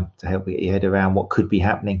long time to help you get your head around what could be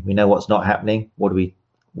happening. We know what's not happening. What do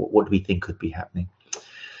we think could be happening?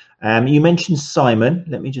 You mentioned Simon.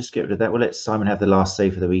 Let me just get rid of that. We'll let Simon have the last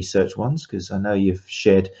say for the research ones, because I know you've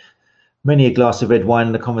shared many a glass of red wine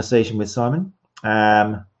in the conversation with Simon.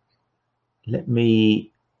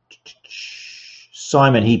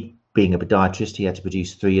 Simon, he being a podiatrist, he had to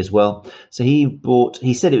produce 3 as well. So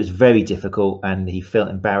he said it was very difficult and he felt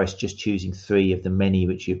embarrassed just choosing 3 of the many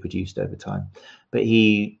which he had produced over time. But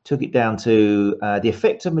he took it down to the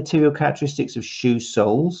effect of material characteristics of shoe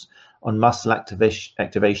soles on muscle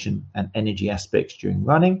activation and energy aspects during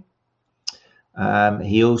running.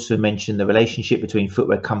 He also mentioned the relationship between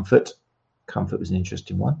footwear comfort. Comfort was an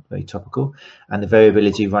interesting one, very topical, and the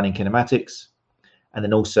variability of running kinematics, and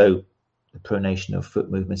then also the pronation of foot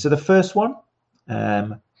movement. So the first one,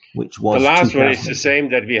 which was the last one, is the same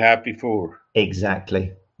that we had before.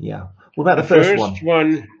 Exactly. Yeah. What about the first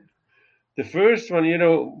one? The first one,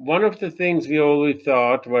 one of the things we always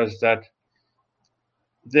thought was that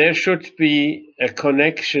there should be a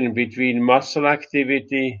connection between muscle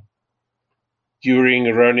activity during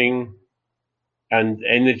running and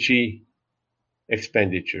energy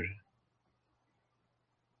expenditure.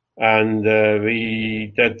 And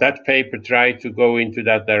that paper tried to go into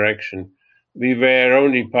that direction. We were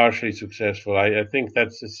only partially successful. I think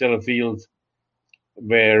that's still a field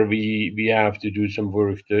where we have to do some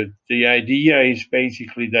work. The idea is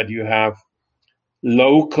basically that you have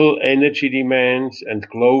local energy demands and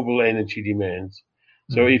global energy demands.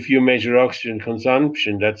 So if you measure oxygen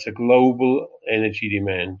consumption, that's a global energy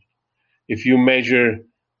demand. If you measure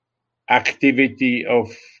activity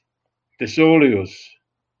of the soleus,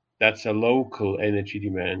 that's a local energy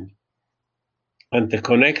demand. And the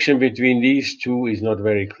connection between these two is not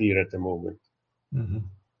very clear at the moment. Mm-hmm.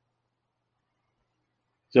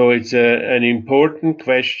 So it's an important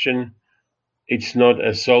question. It's not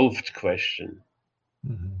a solved question.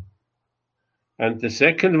 Mm-hmm. And the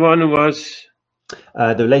second one was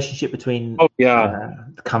the relationship between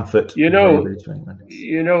comfort.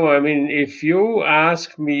 I mean, if you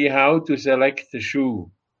ask me how to select the shoe,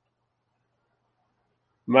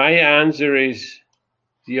 my answer is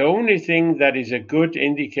the only thing that is a good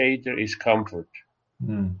indicator is comfort.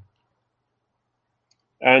 Mm.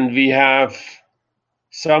 And we have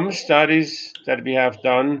some studies that we have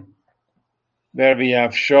done where we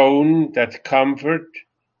have shown that comfort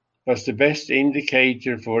was the best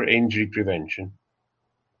indicator for injury prevention.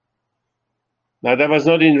 Now, that was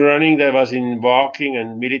not in running, that was in walking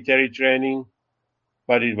and military training,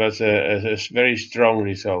 but it was a very strong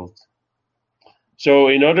result. So,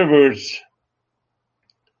 in other words,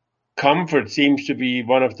 comfort seems to be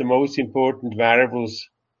one of the most important variables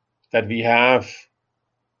that we have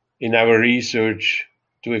in our research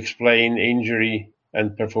to explain injury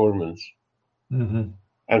and performance. Mm-hmm.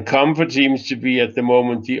 And comfort seems to be at the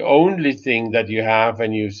moment the only thing that you have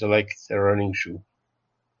when you select a running shoe.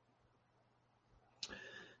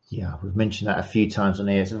 Yeah, we've mentioned that a few times on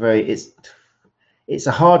here. It's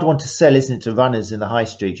a hard one to sell, isn't it, to runners in the high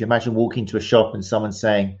street? You imagine walking to a shop and someone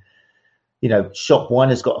saying, shop one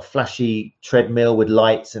has got a flashy treadmill with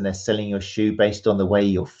lights and they're selling your shoe based on the way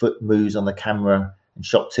your foot moves on the camera. And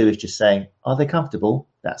shop two is just saying, are they comfortable?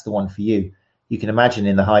 That's the one for you. You can imagine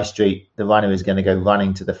in the high street, the runner is going to go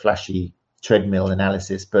running to the flashy treadmill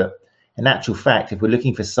analysis. But in actual fact, if we're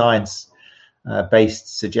looking for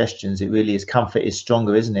science-based suggestions, it really is comfort is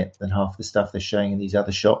stronger, isn't it, than half the stuff they're showing in these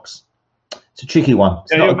other shops. It's a tricky one.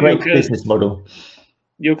 It's not a great business model.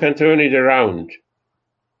 You can turn it around.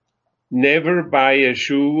 Never buy a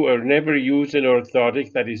shoe or never use an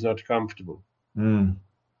orthotic that is not comfortable. Mm.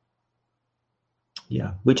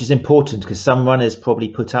 Yeah, which is important because some runners probably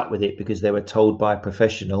put up with it because they were told by a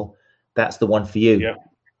professional, that's the one for you. Yeah.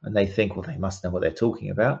 And they think, well, they must know what they're talking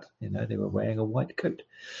about. They were wearing a white coat.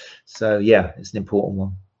 So, yeah, it's an important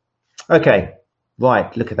one. Okay,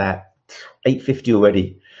 right, look at that. 8:50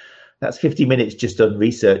 already. That's 50 minutes just on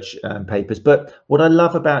research papers. But what I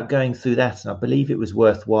love about going through that, and I believe it was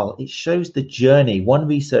worthwhile, it shows the journey. One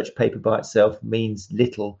research paper by itself means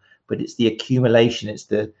little, but it's the accumulation. It's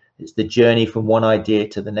the journey from one idea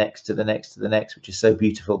to the next, to the next, to the next, which is so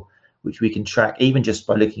beautiful, which we can track even just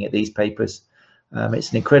by looking at these papers. It's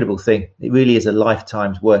an incredible thing. It really is a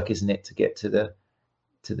lifetime's work, isn't it, to get to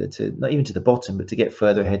not even to the bottom, but to get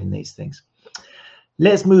further ahead in these things.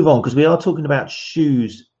 Let's move on because we are talking about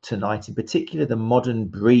shoes tonight, in particular the modern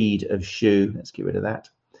breed of shoe. Let's get rid of that,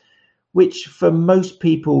 which for most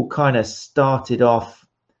people kind of started off.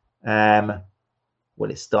 Well,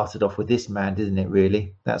 it started off with this man, didn't it,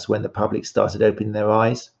 really? That's when the public started opening their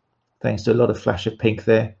eyes, thanks to a lot of flash of pink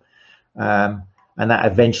there. And that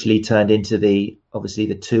eventually turned into obviously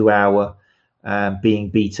the 2 hour being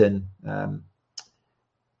beaten.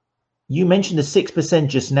 You mentioned the 6%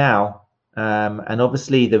 just now, and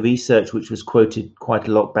obviously the research, which was quoted quite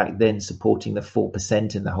a lot back then, supporting the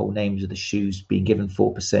 4% and the whole names of the shoes being given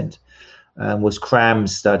 4%, was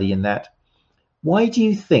Cram's study in that. Why do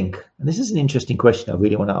you think, and this is an interesting question I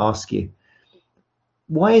really want to ask you,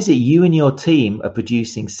 why is it you and your team are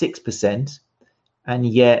producing 6% and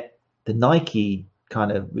yet the Nike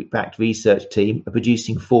kind of backed research team are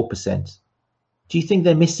producing 4%? Do you think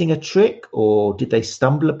they're missing a trick, or did they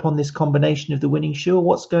stumble upon this combination of the winning shoe, or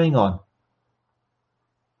what's going on?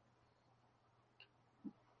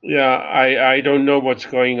 Yeah, I don't know what's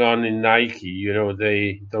going on in Nike. You know,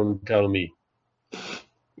 they don't tell me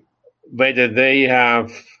whether they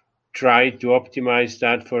have tried to optimize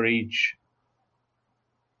that for each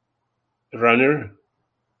runner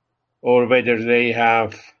or whether they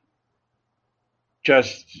have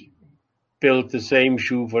just built the same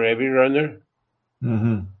shoe for every runner.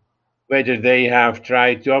 Mm-hmm. Whether they have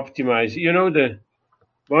tried to optimize. You know,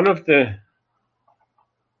 one of the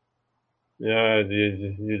yeah,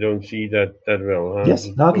 you don't see that well, huh? Yes,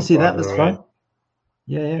 no, I can So see that. far That's away. fine.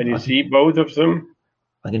 Yeah, yeah. Can you see both of them?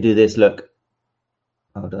 I can do this. Look.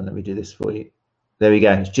 Hold on, let me do this for you. There we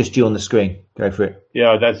go. It's just you on the screen. Go for it.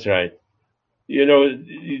 Yeah, that's right. You know,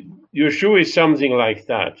 your shoe is something like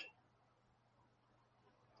that.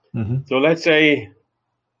 Mm-hmm. So let's say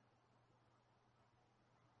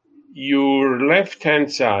your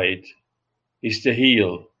left-hand side is the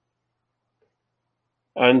heel.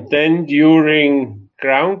 And then during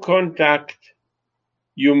ground contact,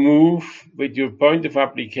 you move with your point of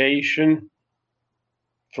application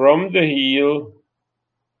from the heel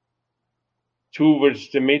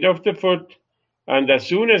towards the mid of the foot. And as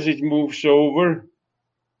soon as it moves over,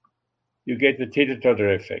 you get the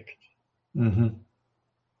teeter-totter effect. Mm-hmm.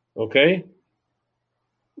 Okay?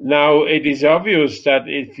 Now, it is obvious that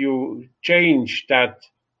if you change that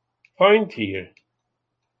point here,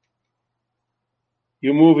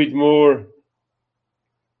 you move it more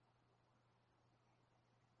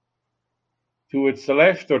towards the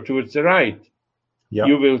left or towards the right, Yep.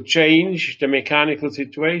 you will change the mechanical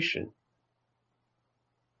situation.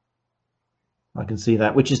 I can see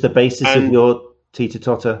that, which is the basis of your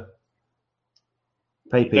teeter-totter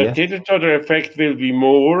paper, The yeah? teeter-totter effect will be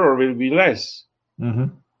more or will be less.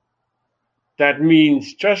 Mm-hmm. That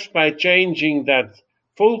means just by changing that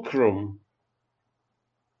fulcrum,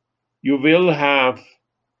 you will have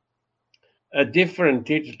a different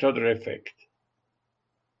teeter-totter effect.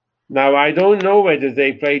 Now, I don't know whether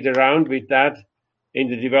they played around with that in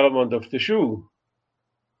the development of the shoe.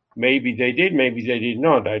 Maybe they did, maybe they did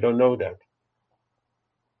not. I don't know that.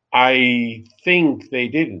 I think they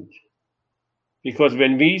didn't. Because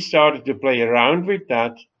when we started to play around with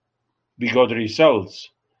that, we got results.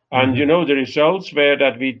 And you know, the results were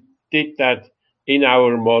that we did that in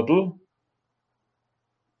our model,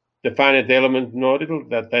 the finite element model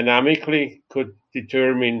that dynamically could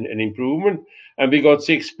determine an improvement. And we got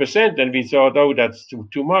 6%, and we thought, oh, that's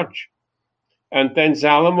too much. And then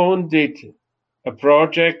Salomon did a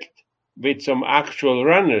project with some actual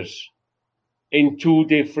runners in two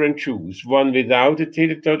different shoes, one without a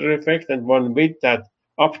teeter-totter effect and one with that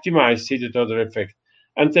optimized teeter-totter effect.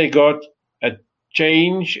 And they got a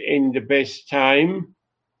change in the best time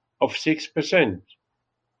of 6%.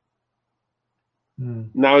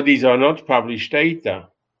 Now, these are not published data,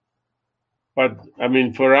 but I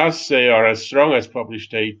mean, for us, they are as strong as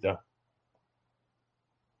published data.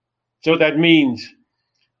 So that means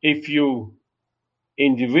if you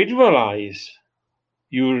individualize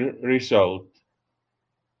your result,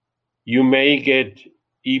 you may get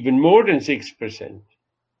even more than 6%.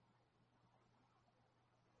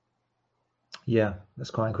 Yeah,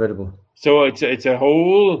 that's quite incredible. So it's a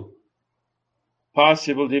whole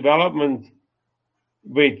possible development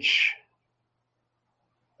which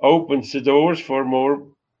opens the doors for more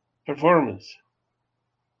performance,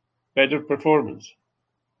 better performance.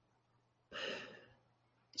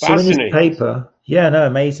 So in this paper, yeah, no,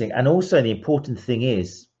 amazing. And also the important thing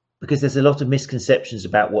is, because there's a lot of misconceptions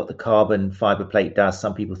about what the carbon fiber plate does.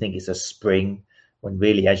 Some people think it's a spring, when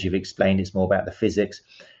really, as you've explained, it's more about the physics.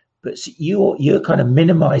 But you're kind of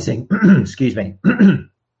minimizing, excuse me,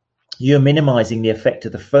 you're minimizing the effect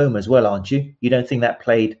of the foam as well, aren't you? You don't think that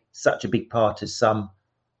played such a big part as some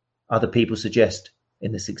other people suggest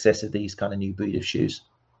in the success of these kind of new breed of shoes?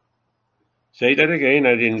 Say that again,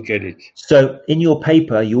 I didn't get it. So in your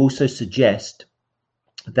paper, you also suggest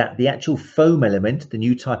that the actual foam element, the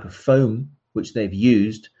new type of foam which they've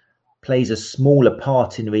used, plays a smaller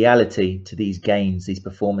part in reality to these gains, these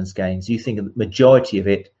performance gains. You think the majority of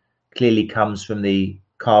it clearly comes from the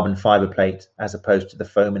carbon fiber plate as opposed to the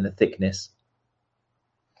foam and the thickness?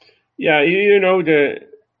 Yeah, you know, the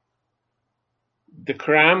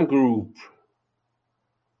Cram group,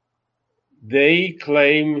 they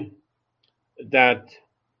claim that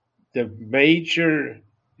the major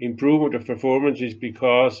improvement of performance is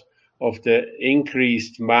because of the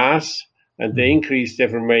increased mass and the increased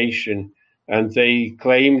deformation. And they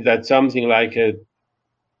claim that something like a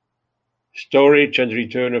storage and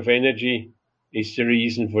return of energy is the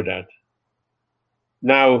reason for that.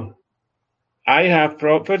 Now, I have,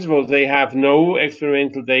 first of all, they have no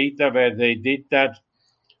experimental data where they did that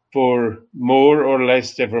for more or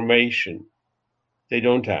less deformation. They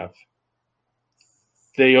don't have.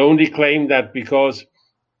 They only claim that because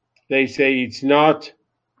they say it's not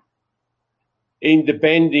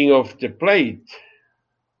independent of the plate,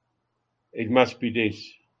 it must be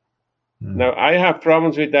this. Now, I have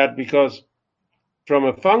problems with that because from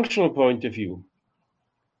a functional point of view,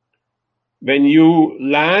 when you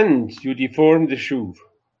land, you deform the shoe.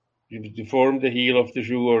 You deform the heel of the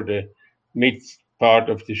shoe or the mid part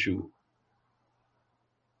of the shoe.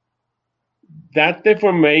 That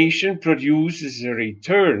deformation produces a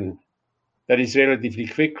return that is relatively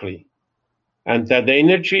quickly. And that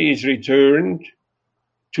energy is returned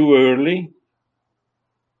too early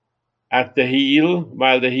at the heel,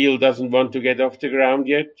 while the heel doesn't want to get off the ground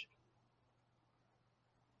yet,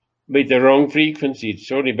 with the wrong frequency.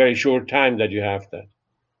 It's only a very short time that you have that.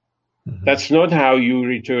 That's not how you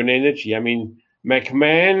return energy. I mean,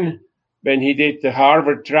 McMahon, when he did the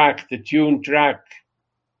Harvard track, the tuned track,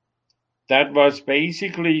 that was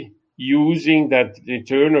basically using that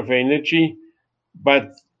return of energy,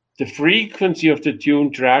 but the frequency of the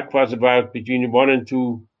tuned track was about between 1 and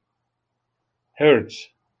 2 hertz.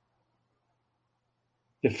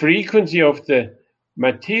 The frequency of the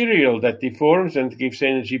material that deforms and gives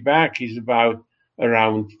energy back is about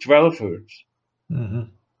around 12 hertz.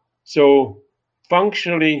 So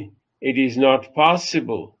functionally, it is not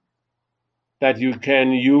possible that you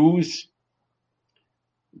can use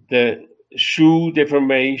the shoe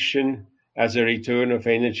deformation as a return of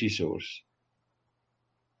energy source.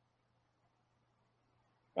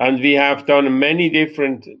 And we have done many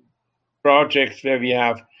different projects where we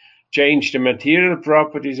have changed the material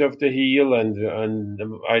properties of the heel and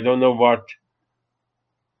I don't know what.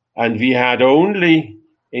 And we had only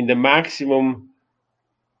in the maximum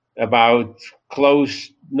about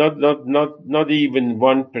close, not even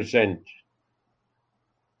 1%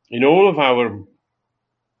 in all of our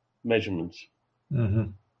measurements.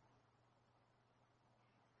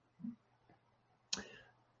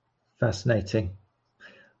 Fascinating.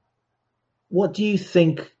 What do you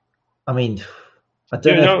think? I mean, I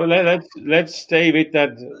don't know. Let's stay with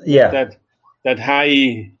that. That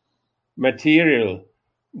high material.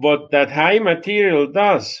 What that high material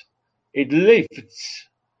does, it lifts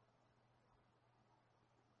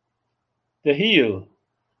the heel.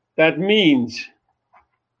 That means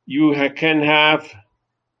you can have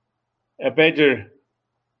a better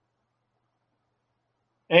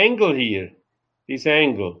angle here. This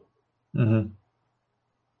angle.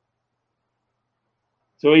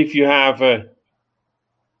 So if you have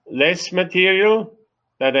less material,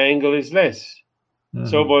 that angle is less.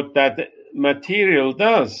 So what that material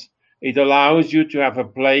does, it allows you to have a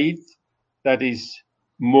plate that is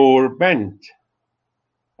more bent.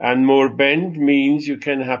 And more bent means you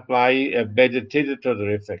can apply a better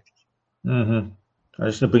teeter-totter effect. I'm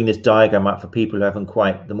just going to bring this diagram up for people who haven't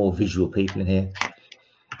quite, the more visual people in here.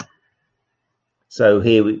 So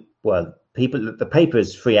here the paper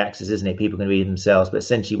is free access, isn't it? People can read it themselves, but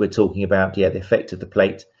essentially we're talking about the effect of the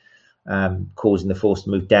plate causing the force to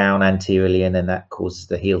move down anteriorly, and then that causes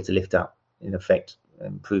the heel to lift up, in effect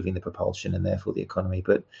improving the propulsion and therefore the economy.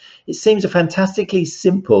 But it seems a fantastically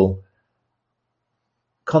simple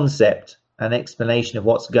concept and explanation of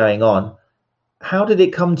what's going on. How did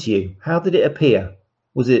it come to you? How did it appear?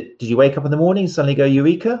 Did you wake up in the morning and suddenly go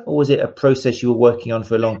eureka, or was it a process you were working on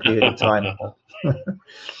for a long period of time?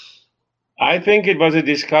 I think it was a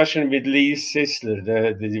discussion with Lee Sisler,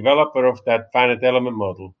 the developer of that finite element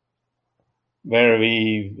model, where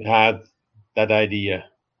we had that idea.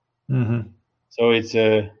 So it's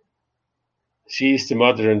she's the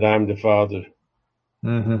mother and I'm the father.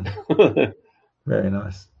 Very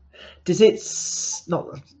nice. Does it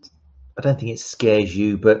not? I don't think it scares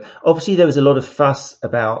you, but obviously there was a lot of fuss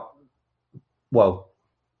about. Well,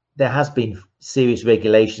 there has been serious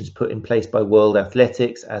regulations put in place by World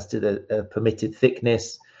Athletics as to the permitted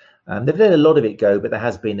thickness. They've let a lot of it go, but there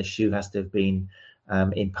has been, the shoe has to have been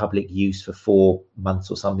in public use for 4 months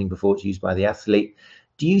or something before it's used by the athlete.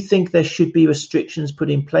 Do you think there should be restrictions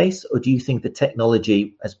put in place, or do you think the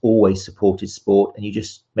technology has always supported sport and you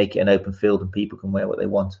just make it an open field and people can wear what they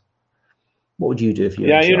want? What would you do if you?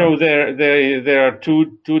 There are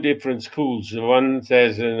two different schools. One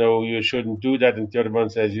says you shouldn't do that, and the other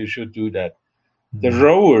one says you should do that. The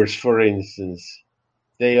rowers, for instance,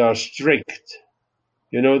 they are strict.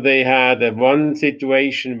 They had one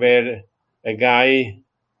situation where a guy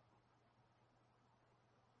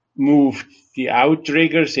moved the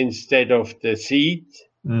outriggers instead of the seat,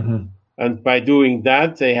 and by doing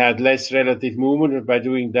that, they had less relative movement. And by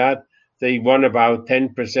doing that, they won about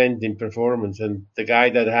 10% in performance, and the guy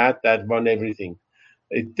that had that won everything.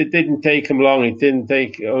 it didn't take them long. It didn't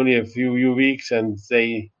take only a few weeks, and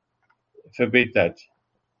they forbid that.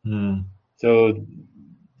 So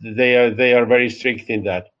they are very strict in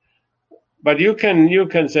that. But you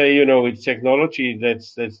can say, with technology,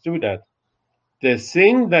 let's do that. The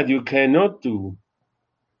thing that you cannot do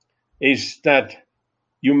is that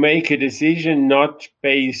you make a decision not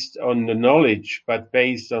based on the knowledge, but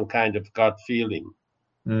based on kind of gut feeling.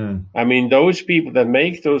 I mean, those people that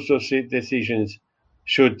make those decisions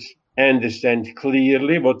should understand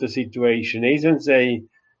clearly what the situation is and say,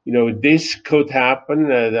 this could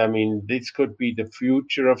happen. I mean, this could be the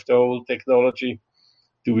future of the whole technology.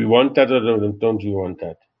 Do we want that or don't we want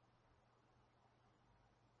that?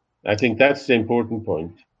 I think that's the important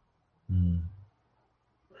point.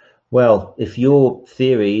 Well, if your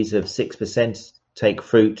theories of 6% take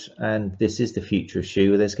fruit and this is the future of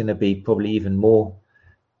shoe, there's going to be probably even more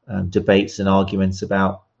debates and arguments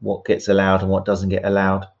about what gets allowed and what doesn't get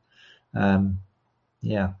allowed.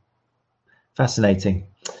 Yeah, fascinating.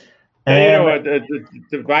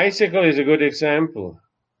 The bicycle is a good example.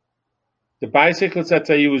 The bicycles that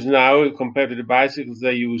they use now compared to the bicycles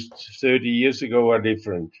they used 30 years ago are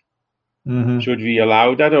different. Should we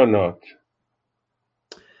allow that or not?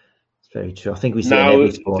 It's very true. I think we see now in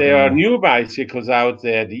every sport. There are new bicycles out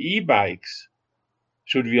there, the e-bikes.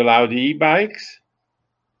 Should we allow the e-bikes?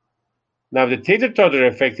 Now the teeter-totter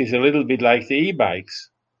effect is a little bit like the e-bikes.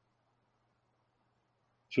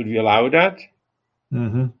 Should we allow that?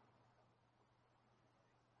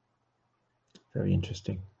 Very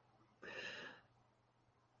interesting.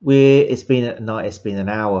 It's been an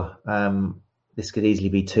hour. This could easily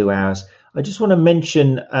be 2 hours. I just want to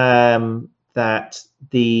mention that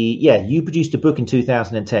you produced a book in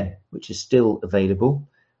 2010, which is still available.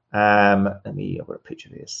 I've got a picture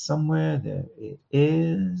of it somewhere. There it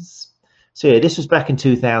is. So yeah, this was back in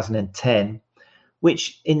 2010,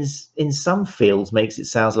 which in some fields makes it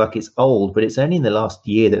sound like it's old, but it's only in the last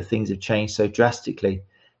year that things have changed so drastically.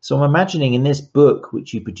 So I'm imagining in this book,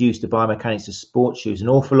 which you produced, The Biomechanics of Sports Shoes, an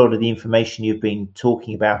awful lot of the information you've been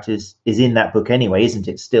talking about is in that book anyway, isn't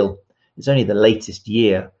it? Still, it's only the latest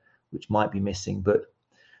year, which might be missing. But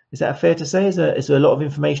is that fair to say? Is there a lot of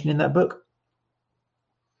information in that book?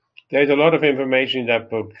 There's a lot of information in that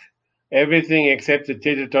book. Everything except the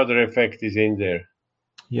teeter-totter effect is in there.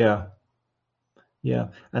 Yeah.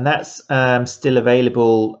 And that's still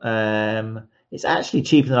available. It's actually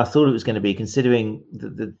cheaper than I thought it was going to be, considering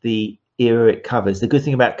the era it covers. The good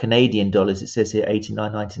thing about Canadian dollars, it says here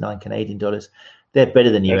 $89.99 Canadian dollars. They're better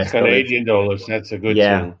than US dollars. Canadian dollars. That's a good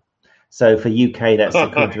thing. So for UK, that's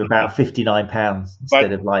equivalent to about £59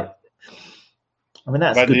 instead of like. I mean,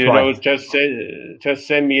 that's a good price. Just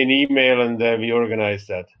send me an email and we organize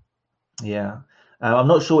that. Yeah. I'm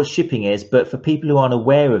not sure what shipping is, but for people who aren't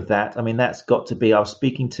aware of that, I mean, that's got to be, I was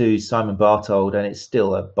speaking to Simon Bartold, and it's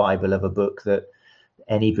still a Bible of a book that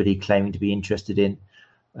anybody claiming to be interested in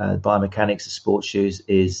biomechanics of sports shoes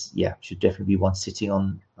should definitely be one sitting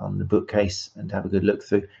on the bookcase and have a good look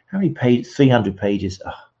through. How many pages? 300 pages.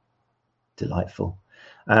 Oh, delightful.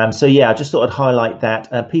 I just thought I'd highlight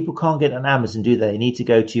that. People can't get it on Amazon, do they? They need to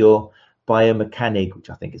go to your Biomechanig,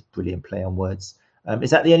 which I think is brilliant play on words.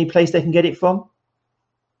 Is that the only place they can get it from?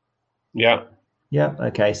 Yeah.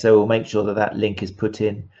 Okay. So we'll make sure that link is put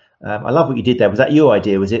in. I love what you did there. Was that your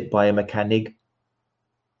idea? Was it Biomechanig?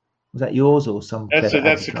 Was that yours or some? That's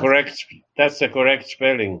the correct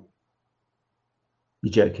spelling.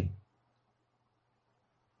 You're joking.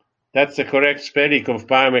 That's the correct spelling of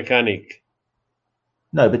Biomechanic.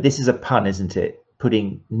 No, but this is a pun, isn't it?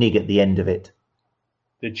 Putting nig at the end of it.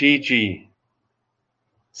 The GG.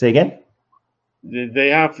 Say again?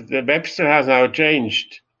 The Webster has now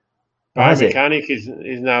changed. Biomechanic is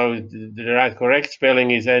now the right correct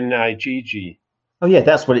spelling is NIGG. Oh yeah,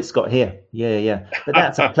 that's what it's got here. Yeah. But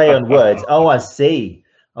that's a play on words. Oh, I see.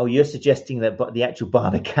 Oh, you're suggesting that the actual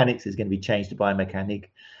biomechanics is going to be changed to Biomechanic.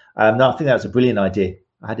 No, I think that was a brilliant idea.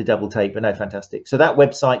 I had to double take, but no, fantastic. So that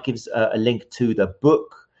website gives a link to the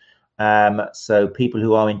book. So people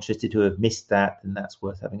who are interested, who have missed that, then that's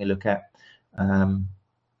worth having a look at. I'm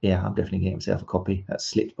definitely getting myself a copy. That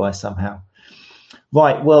slipped by somehow.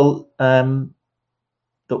 Right, well,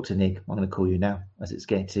 Dr. Nig, I'm going to call you now as it's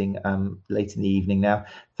getting late in the evening now.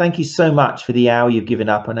 Thank you so much for the hour you've given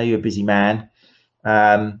up. I know you're a busy man.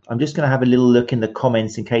 I'm just going to have a little look in the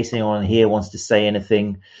comments in case anyone here wants to say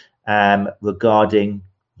anything regarding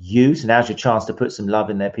you. So now's your chance to put some love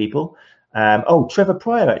in there, people. Trevor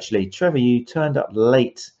Pryor, actually. Trevor, you turned up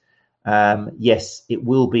late. Yes, it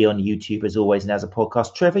will be on YouTube as always and as a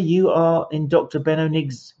podcast. Trevor, you are in Dr. Benno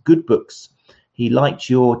Nig's good books. He liked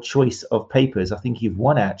your choice of papers. I think you've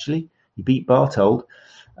won, actually. You beat Barthold.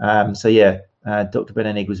 So yeah, Dr.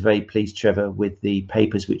 Benno was very pleased, Trevor, with the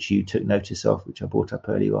papers which you took notice of, which I brought up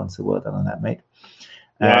earlier on. So well done on that, mate.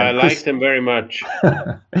 Yeah, I like them very much.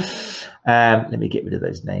 Let me get rid of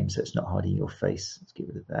those names so it's not hiding your face. Let's get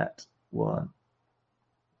rid of that. 1,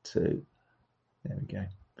 2. There we go.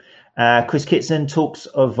 Chris Kitson talks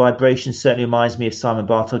of vibrations. Certainly reminds me of Simon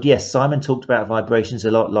Barthold. Yes, Simon talked about vibrations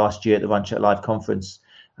a lot last year at the Run Chat Live conference.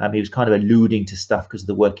 He was kind of alluding to stuff because of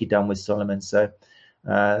the work he'd done with Solomon. So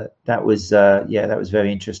that was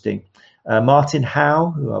very interesting. Martin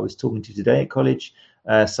Howe, who I was talking to today at college.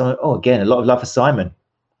 Again, a lot of love for Simon.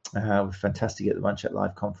 Fantastic at the Run Chat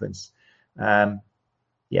Live conference. Simon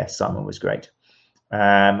was great.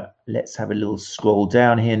 Let's have a little scroll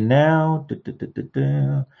down here now.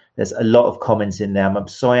 There's a lot of comments in there. I'm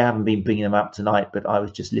sorry I haven't been bringing them up tonight, but I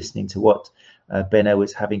was just listening to what Benno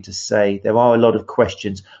was having to say. There are a lot of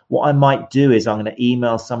questions. What I might do is I'm going to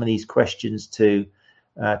email some of these questions to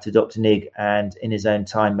Dr. Nigg, and in his own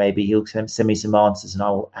time, maybe he'll send me some answers and I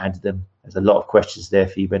will add them. There's a lot of questions there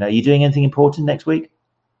for you, Benno. Are you doing anything important next week?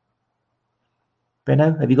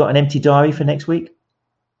 Benno, have you got an empty diary for next week?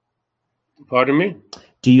 Pardon me?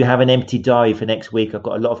 Do you have an empty diary for next week? I've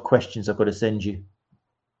got a lot of questions I've got to send you.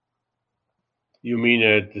 You mean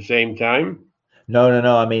at the same time? No.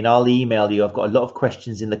 I mean, I'll email you. I've got a lot of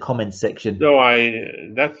questions in the comments section. No,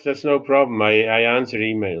 that's no problem. I answer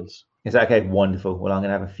emails. Is that okay? Wonderful. Well, I'm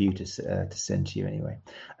going to have a few to send to you anyway.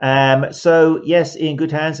 So yes, Ian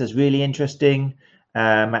Goodhands says really interesting.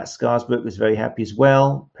 Matt Scarsbrook was very happy as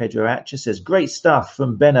well. Pedro Atcha says great stuff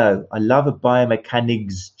from Benno. I love a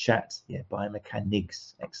biomechanics chat. Yeah,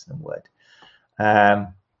 biomechanics, excellent word.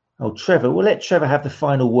 Trevor, we'll let Trevor have the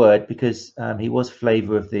final word because he was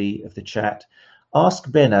flavour of the chat. Ask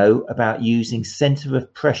Benno about using centre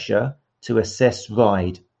of pressure to assess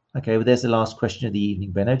ride. Okay, well, there's the last question of the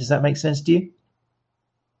evening, Benno. Does that make sense to you?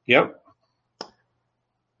 Yep.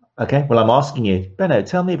 Okay, well, I'm asking you, Benno,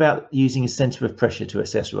 tell me about using a centre of pressure to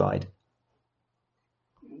assess ride.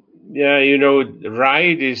 Yeah,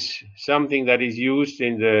 ride is something that is used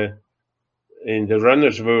in the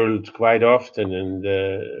runner's world quite often, and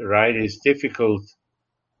ride is difficult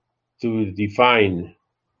to define.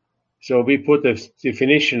 So we put a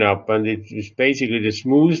definition up, and it is basically the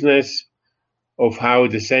smoothness of how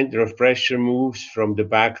the center of pressure moves from the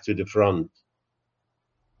back to the front.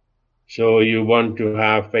 So you want to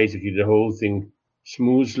have basically the whole thing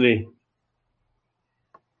smoothly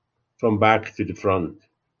from back to the front.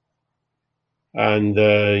 And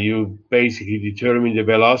you basically determine the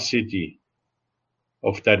velocity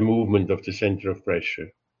of that movement of the center of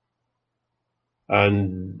pressure.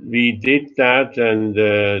 And we did that, and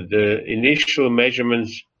the initial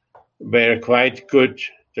measurements were quite good.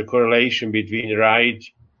 The correlation between ride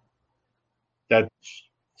that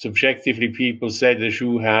subjectively people said the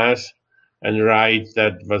shoe has and ride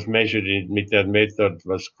that was measured with that method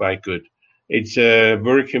was quite good. It's a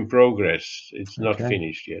work in progress. It's not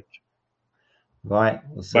finished yet. Right.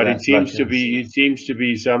 Well, so but it seems to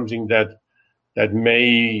be something that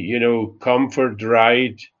may, comfort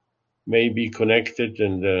ride may be connected,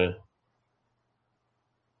 and it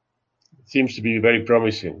seems to be very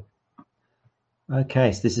promising.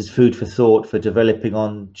 Okay, so this is food for thought for developing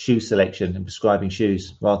on shoe selection and prescribing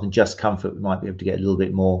shoes rather than just comfort. We might be able to get a little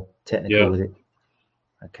bit more technical with it.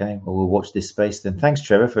 Okay, well, we'll watch this space then. Thanks,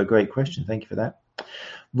 Trevor, for a great question. Thank you for that.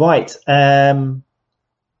 Right.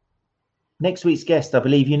 Next week's guest, I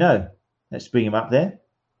believe you know. Let's bring him up there.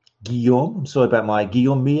 Guillaume. I'm sorry about my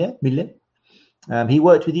Guillaume Millet. He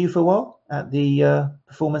worked with you for a while at the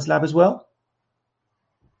Performance Lab as well.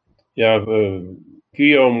 Yeah,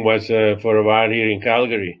 Guillaume was for a while here in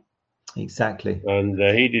Calgary. Exactly. And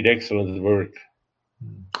he did excellent work.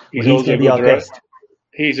 He's also a good runner.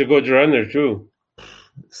 He's a good runner too.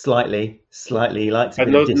 Slightly. He likes a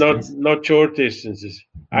bit of distance. Not short distances.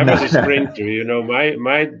 I was a sprinter,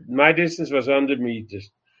 my distance was 100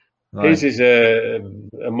 meters. Right. This is a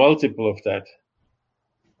multiple of that.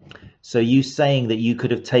 So you saying that you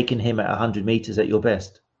could have taken him at 100 meters at your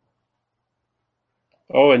best?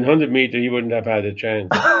 Oh, in 100 meter, he wouldn't have had a chance.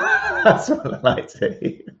 That's what I like to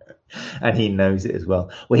hear. And he knows it as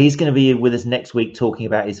well. Well, he's going to be with us next week talking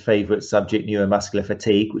about his favourite subject, neuromuscular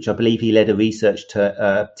fatigue, which I believe he led a research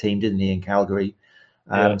team, didn't he, in Calgary?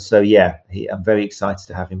 So, I'm very excited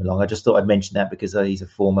to have him along. I just thought I'd mention that because he's a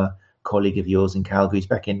former colleague of yours in Calgary. He's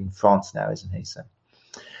back in France now, isn't he? So,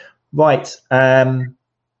 right.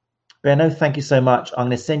 Benno, thank you so much. I'm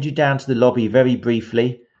going to send you down to the lobby very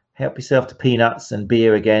briefly. Help yourself to peanuts and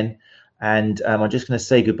beer again. And I'm just going to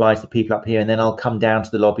say goodbye to the people up here, and then I'll come down to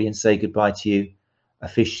the lobby and say goodbye to you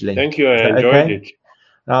officially. Thank you. I enjoyed it.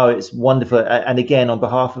 Oh, it's wonderful. And again, on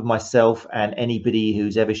behalf of myself and anybody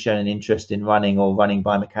who's ever shown an interest in running or running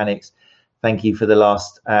biomechanics, thank you for the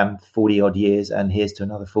last 40 odd years, and here's to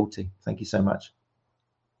another 40. Thank you so much.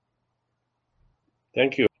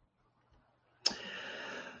 Thank you.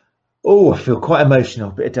 Oh, I feel quite emotional.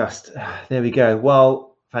 Bit of dust. There we go.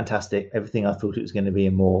 Well, fantastic. Everything I thought it was going to be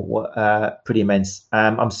and more. Pretty immense.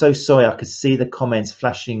 I'm so sorry. I could see the comments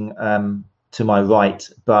flashing to my right,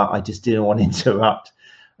 but I just didn't want to interrupt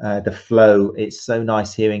the flow. It's so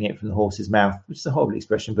nice hearing it from the horse's mouth, which is a horrible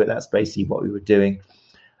expression, but that's basically what we were doing.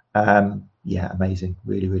 Yeah, amazing.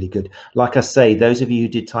 Really, really good. Like I say, those of you who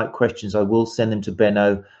did type questions, I will send them to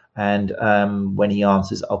Benno. And when he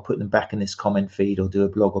answers, I'll put them back in this comment feed or do a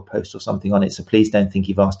blog or post or something on it. So please don't think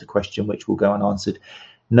you've asked a question which will go unanswered.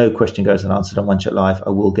 No question goes unanswered on One Chat Live. I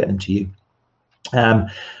will get them to you.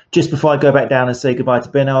 Just before I go back down and say goodbye to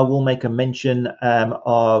Benno, I will make a mention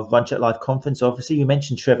of One Chat Live conference. Obviously, you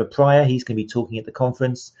mentioned Trevor Pryor. He's going to be talking at the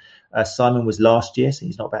conference. Simon was last year, so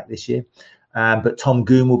he's not back this year. But Tom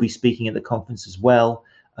Goom will be speaking at the conference as well.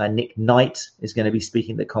 Nick Knight is going to be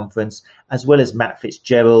speaking at the conference, as well as Matt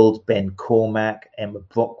Fitzgerald, Ben Cormack, Emma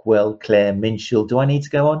Brockwell, Claire Minshall. Do I need to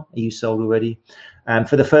go on? Are you sold already?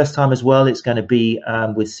 For the first time as well, it's going to be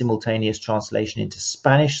with simultaneous translation into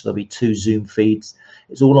Spanish. There'll be 2 Zoom feeds.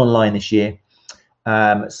 It's all online this year.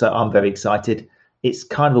 So I'm very excited. It's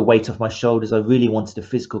kind of a weight off my shoulders. I really wanted a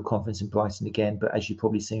physical conference in Brighton again, but as you've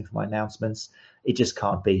probably seen from my announcements, it just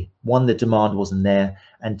can't be. 1, the demand wasn't there,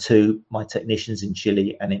 and 2, my technicians in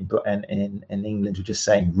Chile and in England were just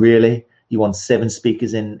saying, really? You want 7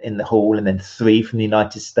 speakers in the hall and then 3 from the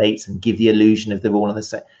United States and give the illusion of they're all on the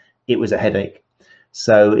same? It was a headache.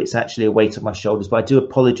 So it's actually a weight off my shoulders, but I do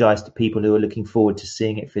apologize to people who are looking forward to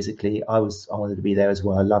seeing it physically. I wanted to be there as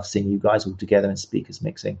well. I love seeing you guys all together and speakers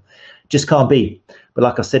mixing. Just can't be. But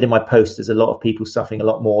like I said in my post, there's a lot of people suffering a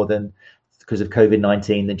lot more than because of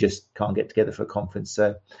COVID-19 than just can't get together for a conference.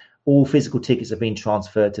 So all physical tickets have been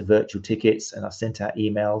transferred to virtual tickets, and I've sent out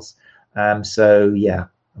emails. So yeah,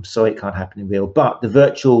 I'm sorry it can't happen in real, but the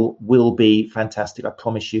virtual will be fantastic. I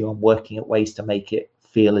promise you. I'm working at ways to make it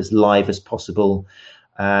feel as live as possible.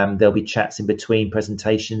 There'll be chats in between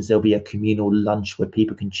presentations. There'll be a communal lunch where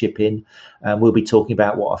people can chip in. We'll be talking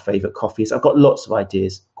about what our favorite coffee is. I've got lots of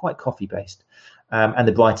ideas, quite coffee based. And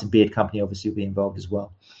the Brighton Beard Company obviously will be involved as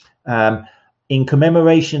well. In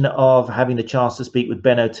commemoration of having the chance to speak with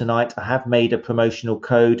Benno tonight, I have made a promotional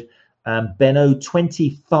code,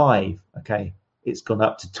 Benno25. Okay, it's gone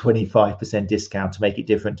up to 25% discount to make it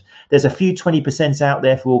different. There's a few 20% out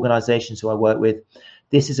there for organizations who I work with.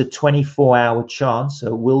 This is a 24-hour chance, so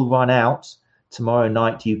it will run out tomorrow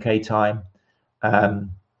night UK time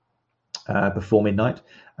before midnight.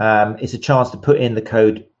 It's a chance to put in the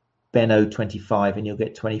code Benno25 and you'll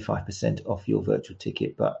get 25% off your virtual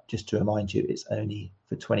ticket. But just to remind you, it's only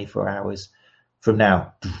for 24 hours from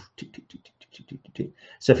now.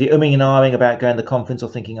 So if you're umming and ahhing about going to the conference or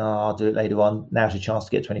thinking, oh, I'll do it later on, now's your chance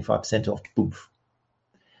to get 25% off. Boof.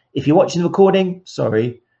 If you're watching the recording,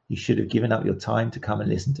 sorry, you should have given up your time to come and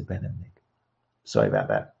listen to Ben and Nick. Sorry about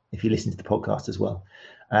that. If you listen to the podcast as well.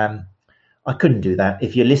 I couldn't do that.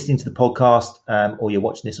 If you're listening to the podcast or you're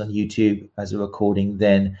watching this on YouTube as a recording,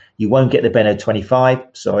 then you won't get the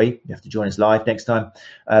Benno25. Sorry, you have to join us live next time.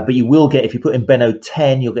 But you will get, if you put in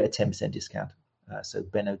Benno10, you'll get a 10% discount. So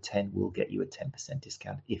Benno10 will get you a 10%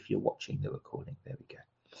 discount if you're watching the recording. There we go.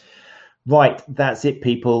 Right, that's it,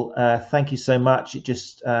 people. Thank you so much.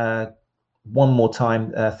 Just one more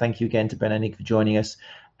time, thank you again to Ben and Nick for joining us.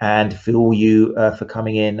 And for all you for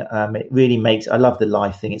coming in. It really makes, I love the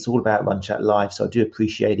live thing. It's all about One Chat Live, so I do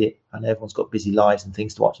appreciate it. I know everyone's got busy lives and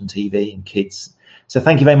things to watch on TV and kids. So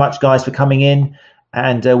thank you very much, guys, for coming in.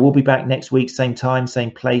 And we'll be back next week, same time, same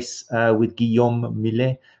place, with Guillaume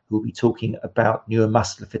Millet, who will be talking about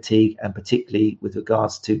neuromuscular fatigue, and particularly with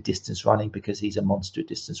regards to distance running, because he's a monster at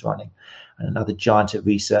distance running and another giant at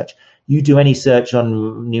research. You do any search on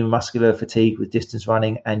neuromuscular fatigue with distance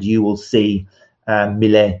running, and you will see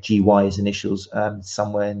Millet, GY, his initials,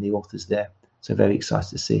 somewhere in the authors there. So very excited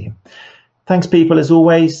to see him. Thanks, people, as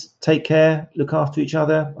always. Take care, look after each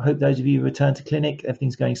other. I hope those of you who return to clinic,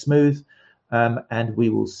 everything's going smooth, and we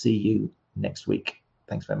will see you next week.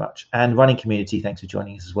 Thanks very much. And running community, thanks for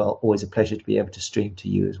joining us as well. Always a pleasure to be able to stream to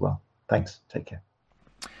you as well. Thanks. Take care.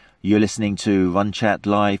 You're listening to Run Chat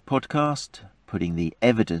Live podcast, putting the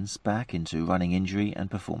evidence back into running injury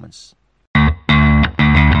and performance.